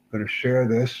 I'm going to share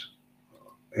this,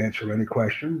 answer any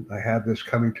question. I have this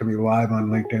coming to me live on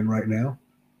LinkedIn right now.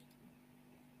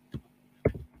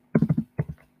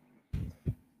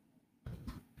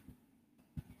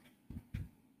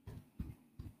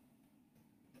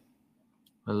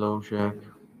 Hello, Jack.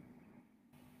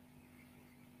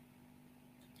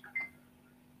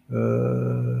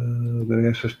 I'm going to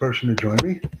ask this person to join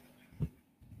me.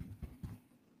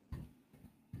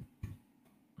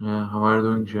 Yeah, how are you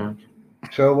doing, Jack?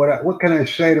 So what can I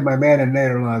say to my man in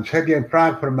Netherlands? Heb je een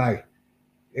vraag voor mij?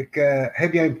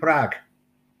 Heb jij een vraag?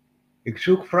 Ik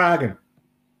zoek vragen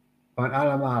van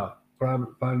allemaal,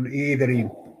 van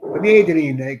iedereen. Van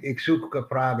iedereen, ik zoek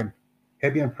vragen.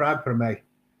 Heb je een vraag voor mij?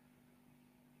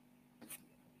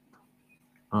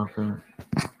 Okay.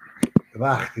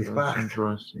 Wacht.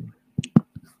 Interesting.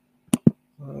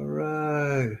 All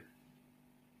right.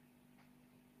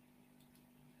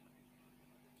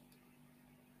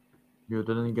 You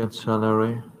didn't get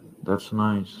salary? That's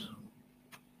nice.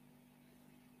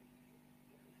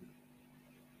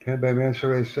 Kanbei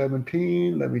Mansoray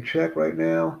 17. Let me check right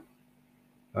now.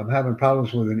 I'm having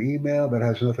problems with an email that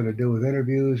has nothing to do with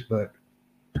interviews, but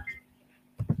let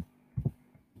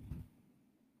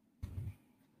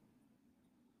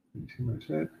me see what I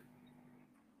said.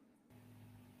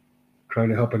 Trying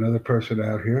to help another person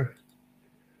out here.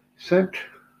 Sent.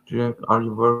 Jack, are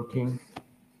you working?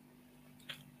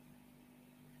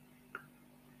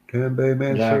 Kanbei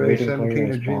Mansoray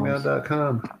 17 at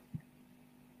gmail.com.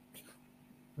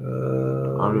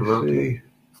 Are you working? See.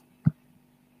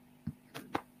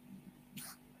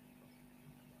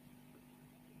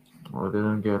 I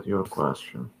didn't get your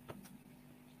question.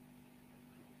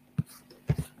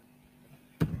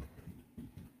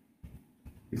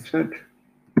 Sent.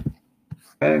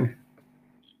 Bang.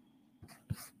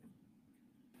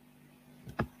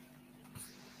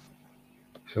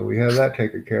 So we have that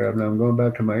taken care of. Now I'm going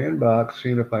back to my inbox,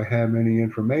 seeing if I have any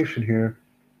information here.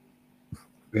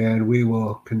 And we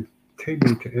will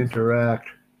continue to interact.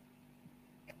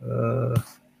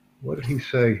 What did he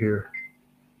say here?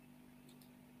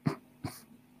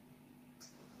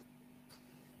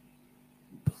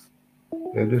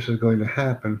 And this is going to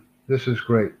happen. This is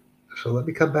great. So let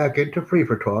me come back into Free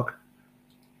for Talk.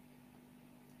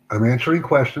 I'm answering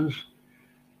questions.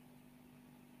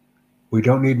 We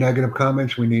don't need negative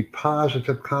comments. We need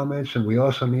positive comments. And we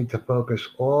also need to focus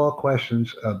all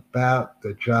questions about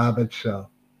the job itself.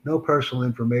 No personal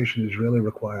information is really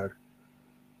required.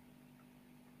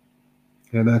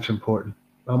 And that's important.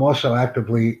 I'm also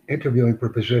actively interviewing for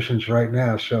positions right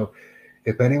now. So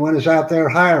if anyone is out there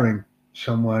hiring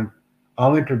someone,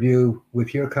 I'll interview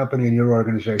with your company and your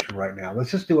organization right now.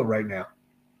 Let's just do it right now.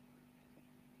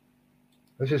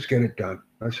 Let's just get it done.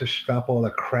 Let's just stop all the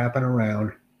crapping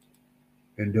around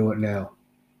and do it now.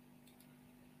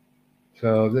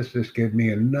 So this just gives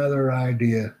me another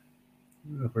idea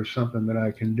for something that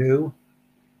I can do,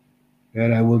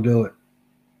 and I will do it.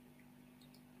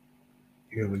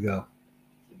 Here we go.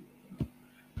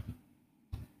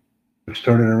 Let's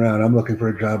turn it around. I'm looking for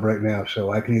a job right now,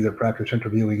 so I can either practice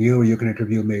interviewing you or you can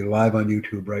interview me live on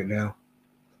YouTube right now.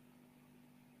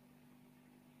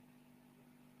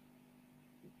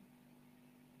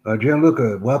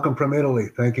 Gianluca, welcome from Italy.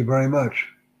 Thank you very much.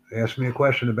 Ask me a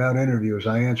question about interviews.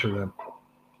 I answer them.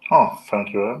 Oh,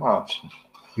 thank you very much.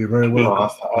 You're very welcome.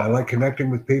 I like connecting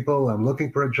with people. I'm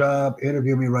looking for a job.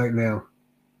 Interview me right now.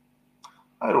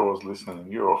 I was listening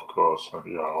to you, of course.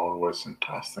 You are always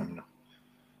interesting.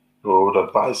 Your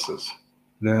advices.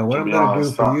 Now, what I'm going to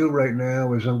do for you right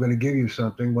now is I'm going to give you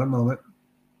something. One moment.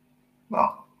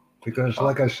 No. Because,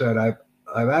 like I said,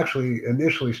 I've actually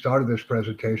initially started this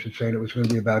presentation saying it was going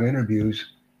to be about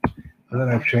interviews, and then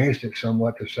I've changed it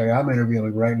somewhat to say I'm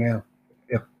interviewing right now.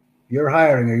 If you're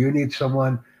hiring or you need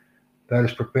someone that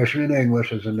is proficient in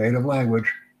English as a native language,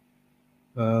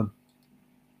 I'm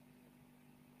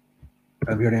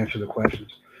here to answer the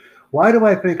questions. Why do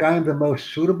I think I'm the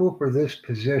most suitable for this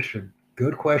position?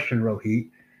 Good question, Rohit.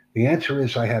 The answer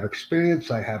is I have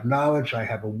experience, I have knowledge, I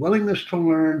have a willingness to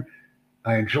learn.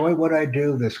 I enjoy what I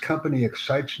do. This company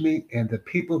excites me, and the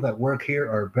people that work here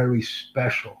are very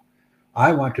special.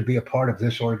 I want to be a part of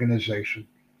this organization.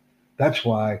 That's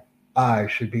why I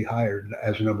should be hired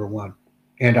as number one,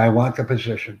 and I want the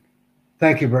position.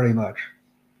 Thank you very much.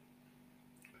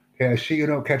 Okay, I see you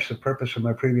don't catch the purpose of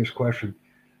my previous question.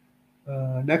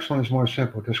 Next one is more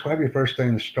simple. Describe your first day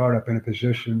in a startup in a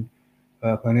position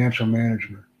of financial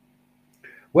management.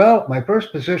 Well, my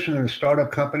first position in a startup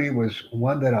company was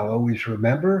one that I'll always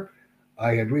remember.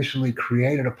 I had recently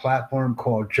created a platform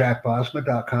called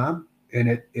jackbosma.com, and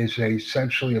it is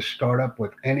essentially a startup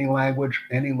with any language,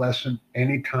 any lesson,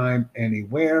 anytime,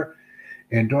 anywhere.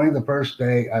 And during the first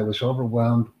day, I was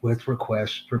overwhelmed with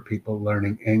requests for people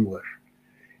learning English.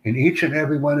 And each and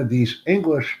every one of these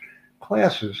English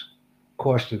classes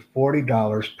costed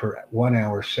 $40 per 1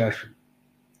 hour session.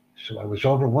 So I was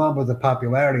overwhelmed with the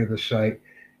popularity of the site,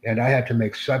 and I had to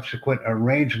make subsequent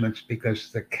arrangements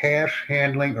because the cash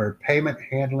handling or payment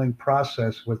handling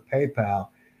process with PayPal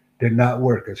did not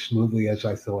work as smoothly as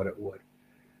I thought it would.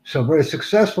 So very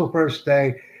successful first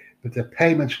day, but the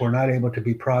payments were not able to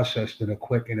be processed in a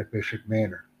quick and efficient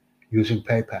manner using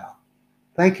PayPal.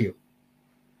 Thank you.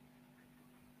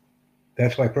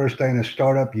 That's my first day in a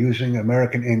startup using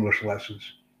American English lessons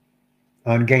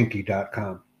on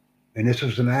Genki.com. And this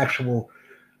is an actual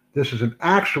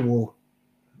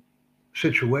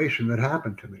situation that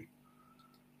happened to me.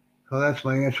 So that's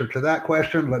my answer to that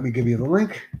question. Let me give you the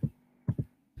link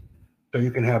so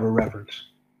you can have a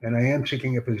reference. And I am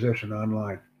seeking a position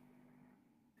online.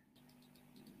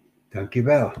 Thank you,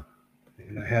 Bell.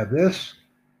 And I have this.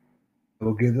 I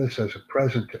will give this as a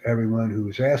present to everyone who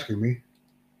is asking me.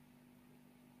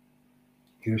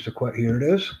 Here it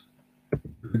is.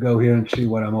 You go here and see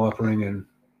what I'm offering and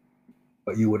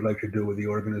what you would like to do with the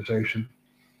organization.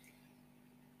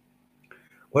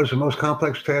 What is the most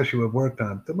complex task you have worked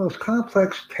on? The most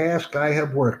complex task I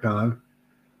have worked on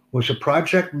was a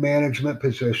project management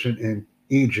position in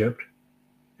Egypt.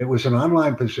 It was an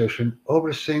online position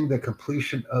overseeing the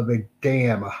completion of a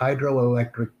dam, a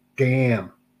hydroelectric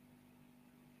dam.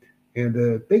 And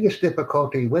the biggest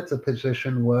difficulty with the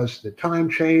position was the time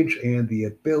change and the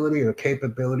ability or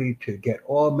capability to get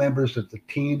all members of the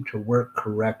team to work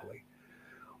correctly.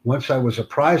 Once I was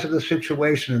apprised of the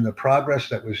situation and the progress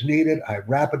that was needed, I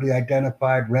rapidly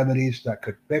identified remedies that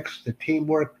could fix the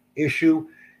teamwork issue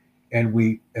and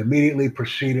we immediately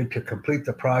proceeded to complete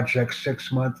the project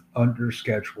 6 months under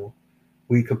schedule.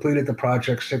 We completed the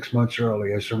project 6 months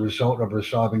early as a result of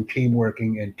resolving team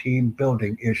working and team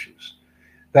building issues.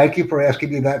 Thank you for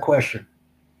asking me that question.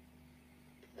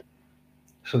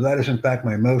 So that is, in fact,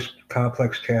 my most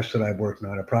complex task that I've worked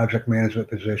on, a project management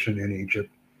position in Egypt.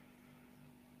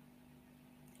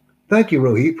 Thank you,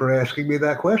 Rohit, for asking me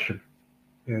that question.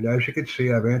 And as you can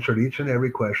see, I've answered each and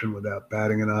every question without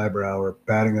batting an eyebrow or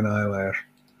batting an eyelash.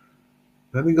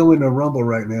 Let me go into Rumble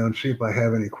right now and see if I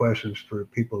have any questions for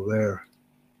people there.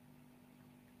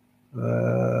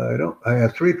 I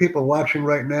have 3 people watching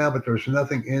right now, but there's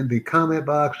nothing in the comment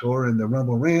box or in the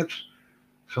Rumble rants.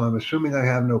 So I'm assuming I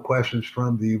have no questions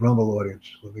from the Rumble audience.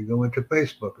 Let me go into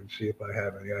Facebook and see if I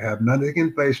have any. I have nothing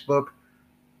in Facebook.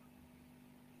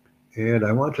 And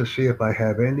I want to see if I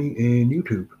have any in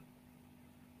YouTube.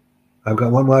 I've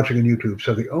got one watching on YouTube.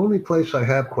 So the only place I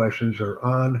have questions are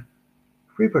on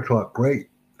FreeForTalk. Great.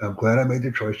 I'm glad I made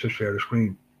the choice to share the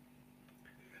screen.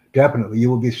 Definitely, you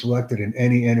will be selected in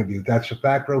any interview. That's a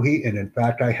fact, Rohit, and in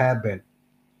fact, I have been.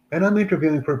 And I'm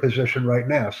interviewing for a position right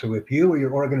now. So if you or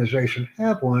your organization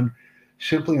have one,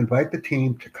 simply invite the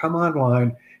team to come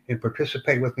online and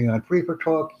participate with me on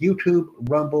FreeForTalk, YouTube,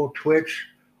 Rumble, Twitch,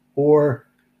 or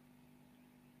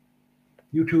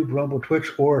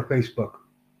Facebook.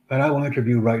 And I will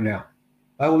interview right now.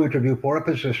 I will interview for a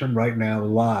position right now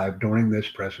live during this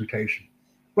presentation.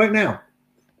 Right now.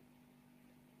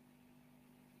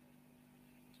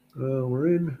 We're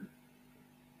in.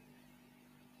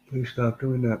 Please stop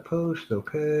doing that post.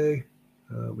 Okay.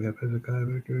 We have Hezekiah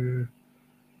Victor.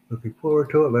 Looking forward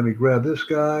to it. Let me grab this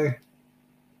guy.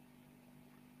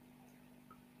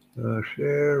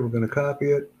 Share. We're going to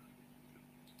copy it.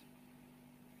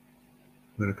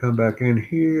 I'm going to come back in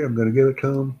here. I'm going to give it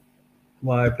to him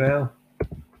live now.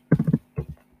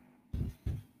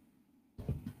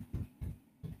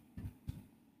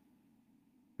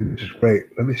 This is great.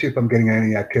 Let me see if I'm getting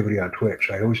any activity on Twitch.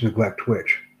 I always neglect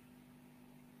Twitch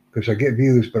because I get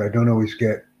views, but I don't always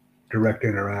get direct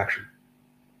interaction.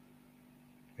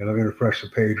 And I'm going to refresh the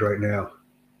page right now.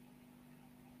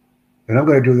 And I'm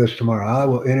going to do this tomorrow. I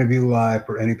will interview live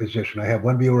for any position. I have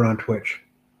 1 viewer on Twitch.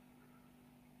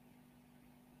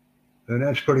 And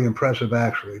that's pretty impressive,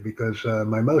 actually, because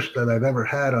my most that I've ever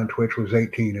had on Twitch was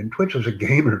 18. And Twitch is a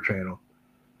gamer channel.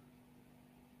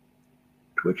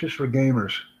 Twitch is for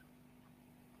gamers.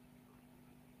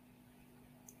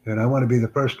 And I want to be the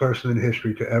first person in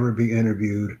history to ever be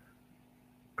interviewed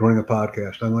during a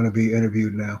podcast. I want to be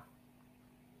interviewed now.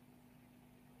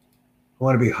 I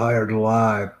want to be hired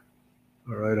live,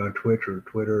 all right, on Twitch or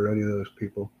Twitter or any of those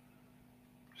people.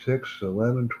 6,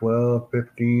 11, 12,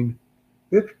 15.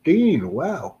 15,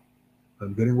 wow.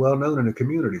 I'm getting well known in the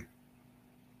community.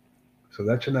 So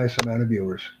that's a nice amount of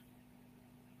viewers.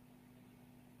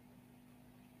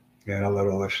 And I'll let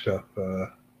all this stuff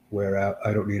wear out.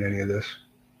 I don't need any of this.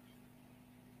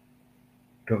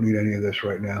 Don't need any of this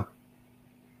right now.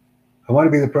 I want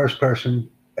to be the first person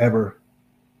ever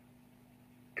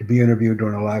to be interviewed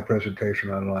during a live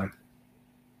presentation online.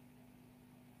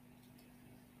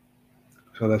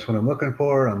 So that's what I'm looking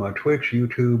for. I'm on Twitch,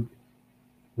 YouTube,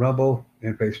 Rumble,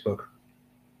 and Facebook.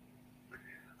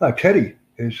 Teddy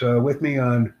is with me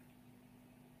on,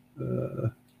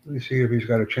 let me see if he's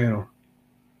got a channel.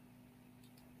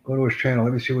 Go to his channel.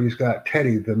 Let me see what he's got.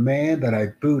 Teddy, the man that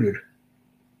I booted.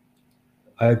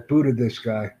 I booted this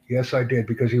guy. Yes, I did,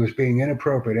 because he was being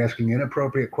inappropriate, asking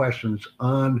inappropriate questions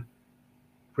on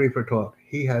FreeForTalk.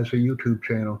 He has a YouTube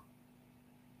channel.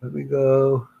 Let me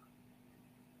go.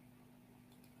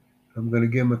 I'm going to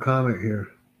give him a comment here.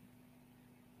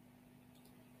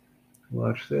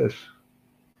 Watch this.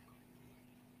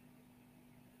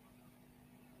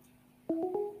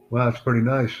 Wow, it's pretty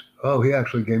nice. Oh, he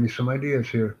actually gave me some ideas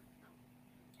here.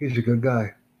 He's a good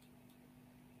guy.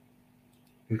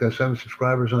 He's got 7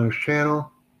 subscribers on his channel.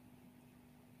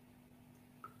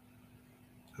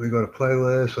 Let me go to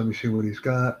playlist. Let me see what he's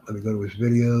got. Let me go to his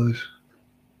videos.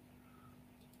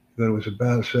 Go to his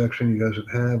about section. He doesn't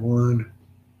have one.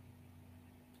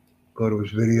 Go to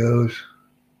his videos.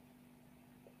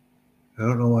 I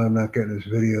don't know why I'm not getting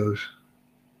his videos.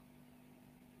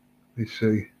 Let me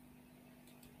see.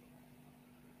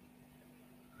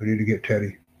 I need to get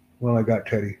Teddy. Well, I got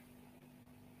Teddy.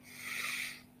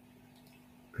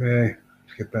 Okay,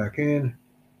 let's get back in.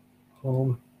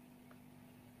 Home.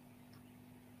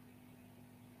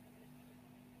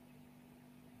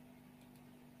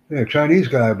 Yeah, Chinese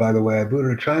guy, by the way. I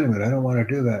booted a Chinaman. I don't want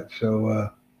to do that.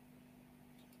 So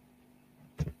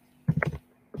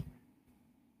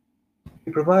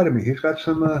he provided me. He's got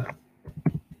some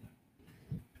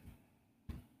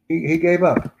He gave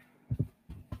up.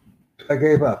 I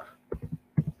gave up.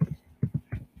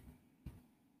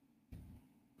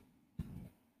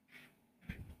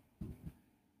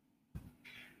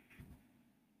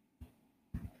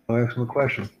 I'll ask him a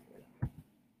question.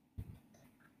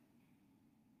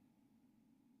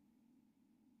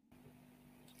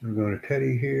 We're going to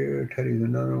Teddy here. Teddy's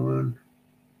another one.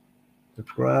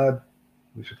 Subscribe.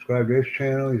 We subscribe to his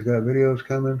channel. He's got videos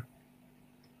coming.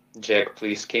 Jack,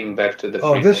 please came back to the.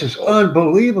 Oh, this is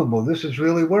unbelievable. This is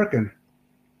really working.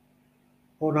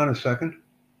 Hold on a second.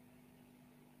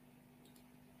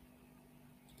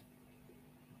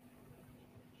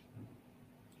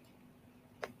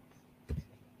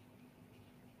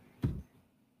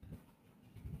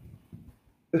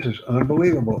 This is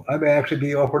unbelievable. I may actually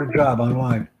be offered a job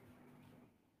online.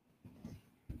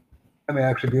 I may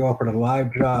actually be offered a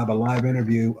live job, a live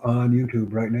interview on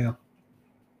YouTube right now.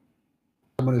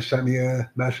 Someone has sent me a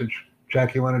message.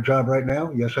 Jack, you want a job right now?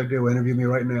 Yes, I do. Interview me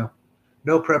right now.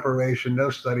 No preparation,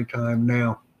 no study time,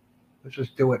 now. Let's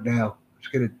just do it now. Let's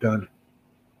get it done.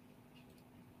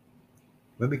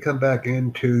 Let me come back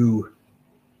into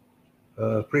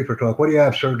Free for Talk. What do you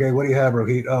have, Sergey? What do you have,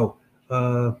 Rohit?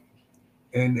 Oh,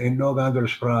 in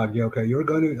November's Prague. Yeah, okay. You're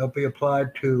going to be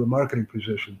applied to a marketing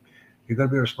position. You're going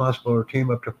to be responsible for a team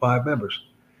up to 5 members.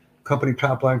 Company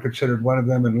top line considered one of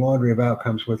them and laundry of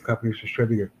outcomes with company's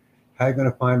distributor. How are you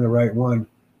going to find the right one?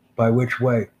 By which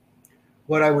way?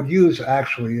 What I would use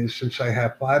actually is, since I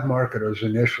have 5 marketers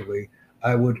initially,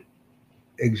 I would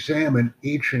examine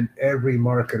each and every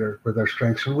marketer for their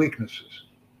strengths and weaknesses.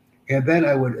 And then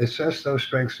I would assess those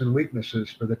strengths and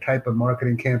weaknesses for the type of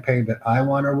marketing campaign that I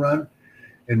want to run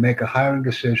and make a hiring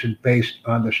decision based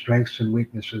on the strengths and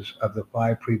weaknesses of the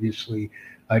 5 previously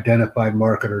identified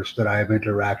marketers that I have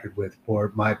interacted with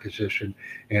for my position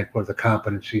and for the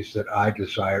competencies that I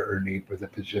desire or need for the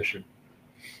position.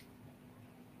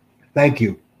 Thank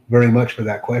you very much for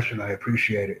that question. I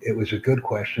appreciate it. It was a good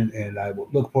question, and I will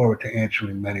look forward to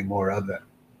answering many more of them.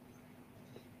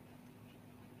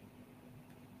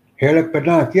 Heerlijk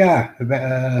bedankt. Ja,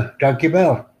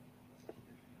 dankjewel.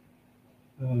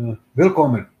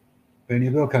 Willkommen. Ben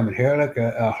je welkom. Heerlijk.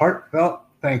 Heartfelt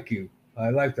thank you. I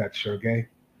like that, Sergey.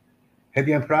 Heb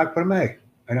je een vraag voor mij?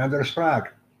 Een andere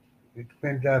vraag? Ik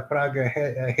vind vragen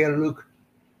heel leuk.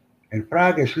 Een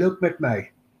vraag is leuk met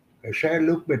mij. Zeer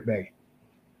leuk met mij.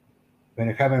 En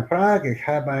ik heb een vraag, ik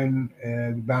heb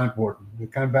een beantwoorden. Ik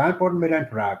kan beantwoorden met een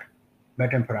vraag.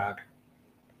 Met een vraag.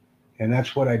 And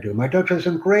that's what I do. My Dutch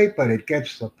isn't great, but it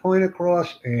gets the point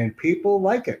across, and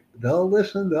people like it. They'll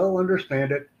listen, they'll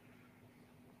understand it.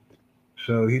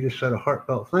 So he just said a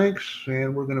heartfelt thanks,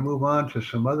 and we're going to move on to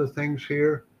some other things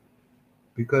here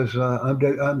because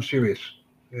I'm serious,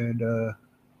 and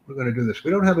we're going to do this. We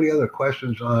don't have any other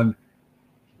questions on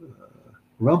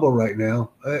Rumble right now.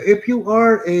 If you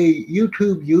are a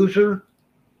YouTube user,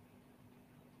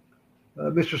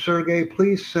 Mr. Sergey,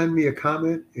 please send me a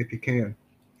comment if you can.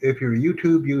 If you're a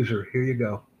YouTube user, here you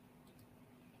go.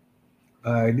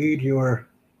 I need your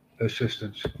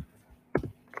assistance.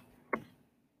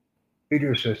 Need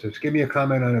your assistance. Give me a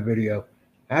comment on a video.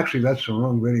 Actually, that's the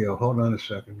wrong video. Hold on a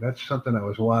second. That's something I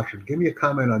was watching. Give me a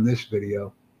comment on this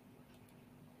video.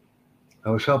 I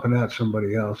was helping out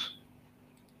somebody else.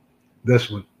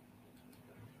 This one.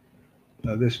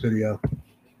 This video.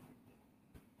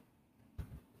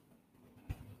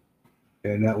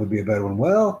 And that would be a better one.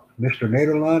 Well, Mr.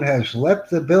 Nederland has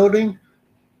left the building,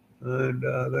 and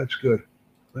that's good.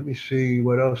 Let me see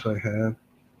what else I have.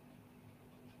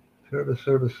 Service,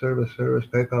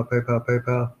 PayPal, PayPal,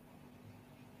 PayPal.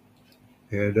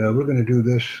 And we're going to do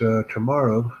this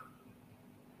tomorrow.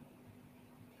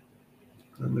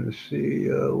 I'm going to see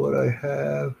what I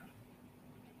have.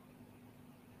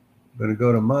 I'm going to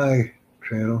go to my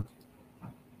channel,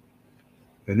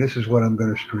 and this is what I'm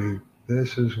going to stream.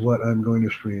 This is what I'm going to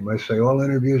stream. I say all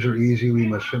interviews are easy. We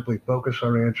must simply focus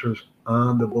our answers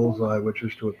on the bullseye, which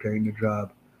is to obtain the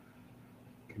job.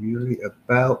 Community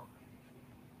about.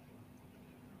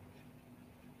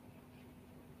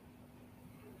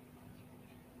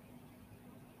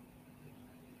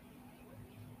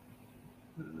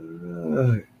 All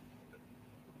right.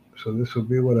 So this will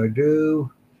be what I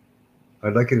do.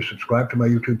 I'd like you to subscribe to my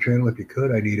YouTube channel if you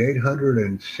could. I need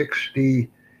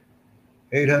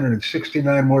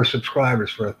 869 more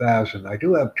subscribers for 1,000. I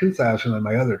do have 2,000 on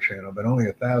my other channel, but only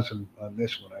 1,000 on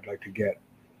this one I'd like to get.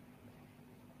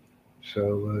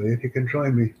 So if you can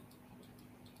join me.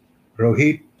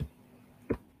 Rohit.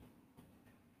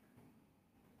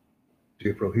 See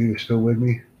if Rohit is still with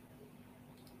me.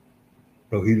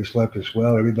 Rohit has left as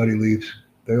well. Everybody leaves.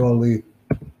 They all leave.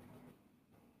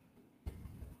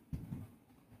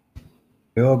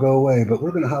 They all go away, but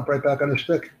we're going to hop right back on the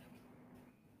stick.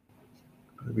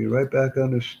 Going to be right back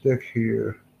on the stick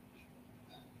here.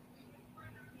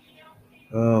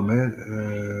 Oh,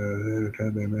 man.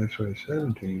 Tanbay Mansory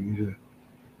 17. He's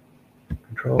a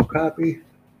control copy.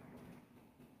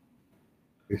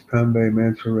 It's Tanbay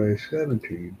Mansory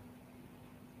 17.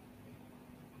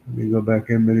 Let me go back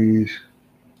into these.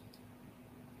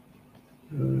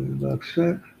 Box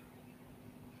sent.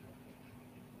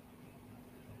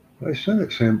 I sent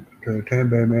it to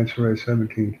Tanbay Mansory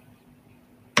 17.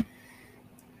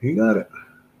 He got it.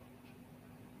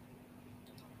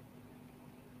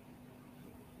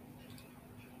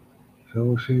 So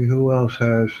we'll see who else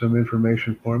has some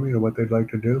information for me or what they'd like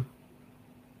to do.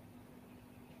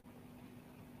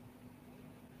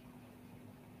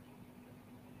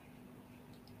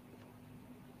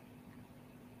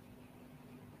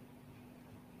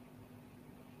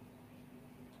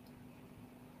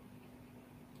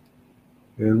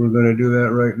 And we're going to do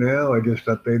that right now. I just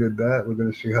updated that. We're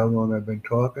going to see how long I've been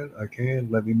talking. I can.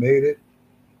 Let me made it.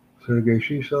 Sergey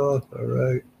Shisov. All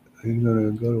right. He's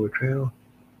going to go to a channel.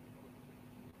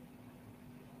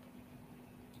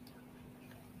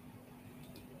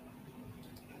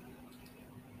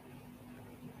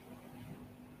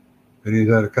 And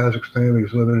he's out of Kazakhstan.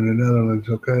 He's living in the Netherlands.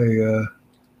 Okay.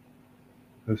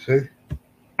 Let's see.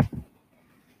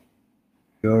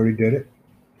 He already did it.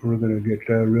 We're going to get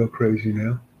real crazy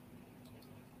now.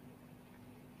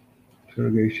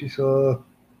 Sergey Shisov.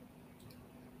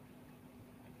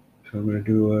 So I'm going to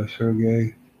do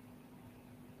Sergey.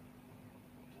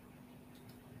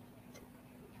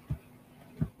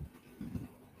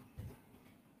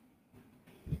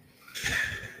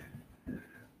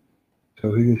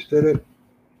 So he just did it.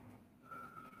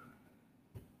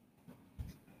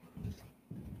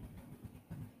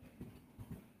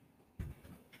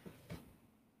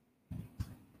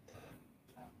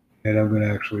 And I'm going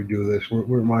to actually do this.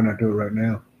 Why not do it right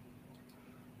now?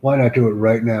 Why not do it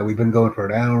right now? We've been going for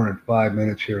an hour and 5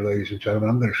 minutes here, ladies and gentlemen.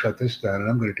 I'm going to shut this down and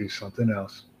I'm going to do something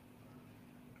else.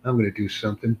 I'm going to do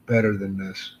something better than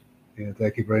this. And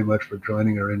thank you very much for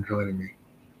joining or in joining me.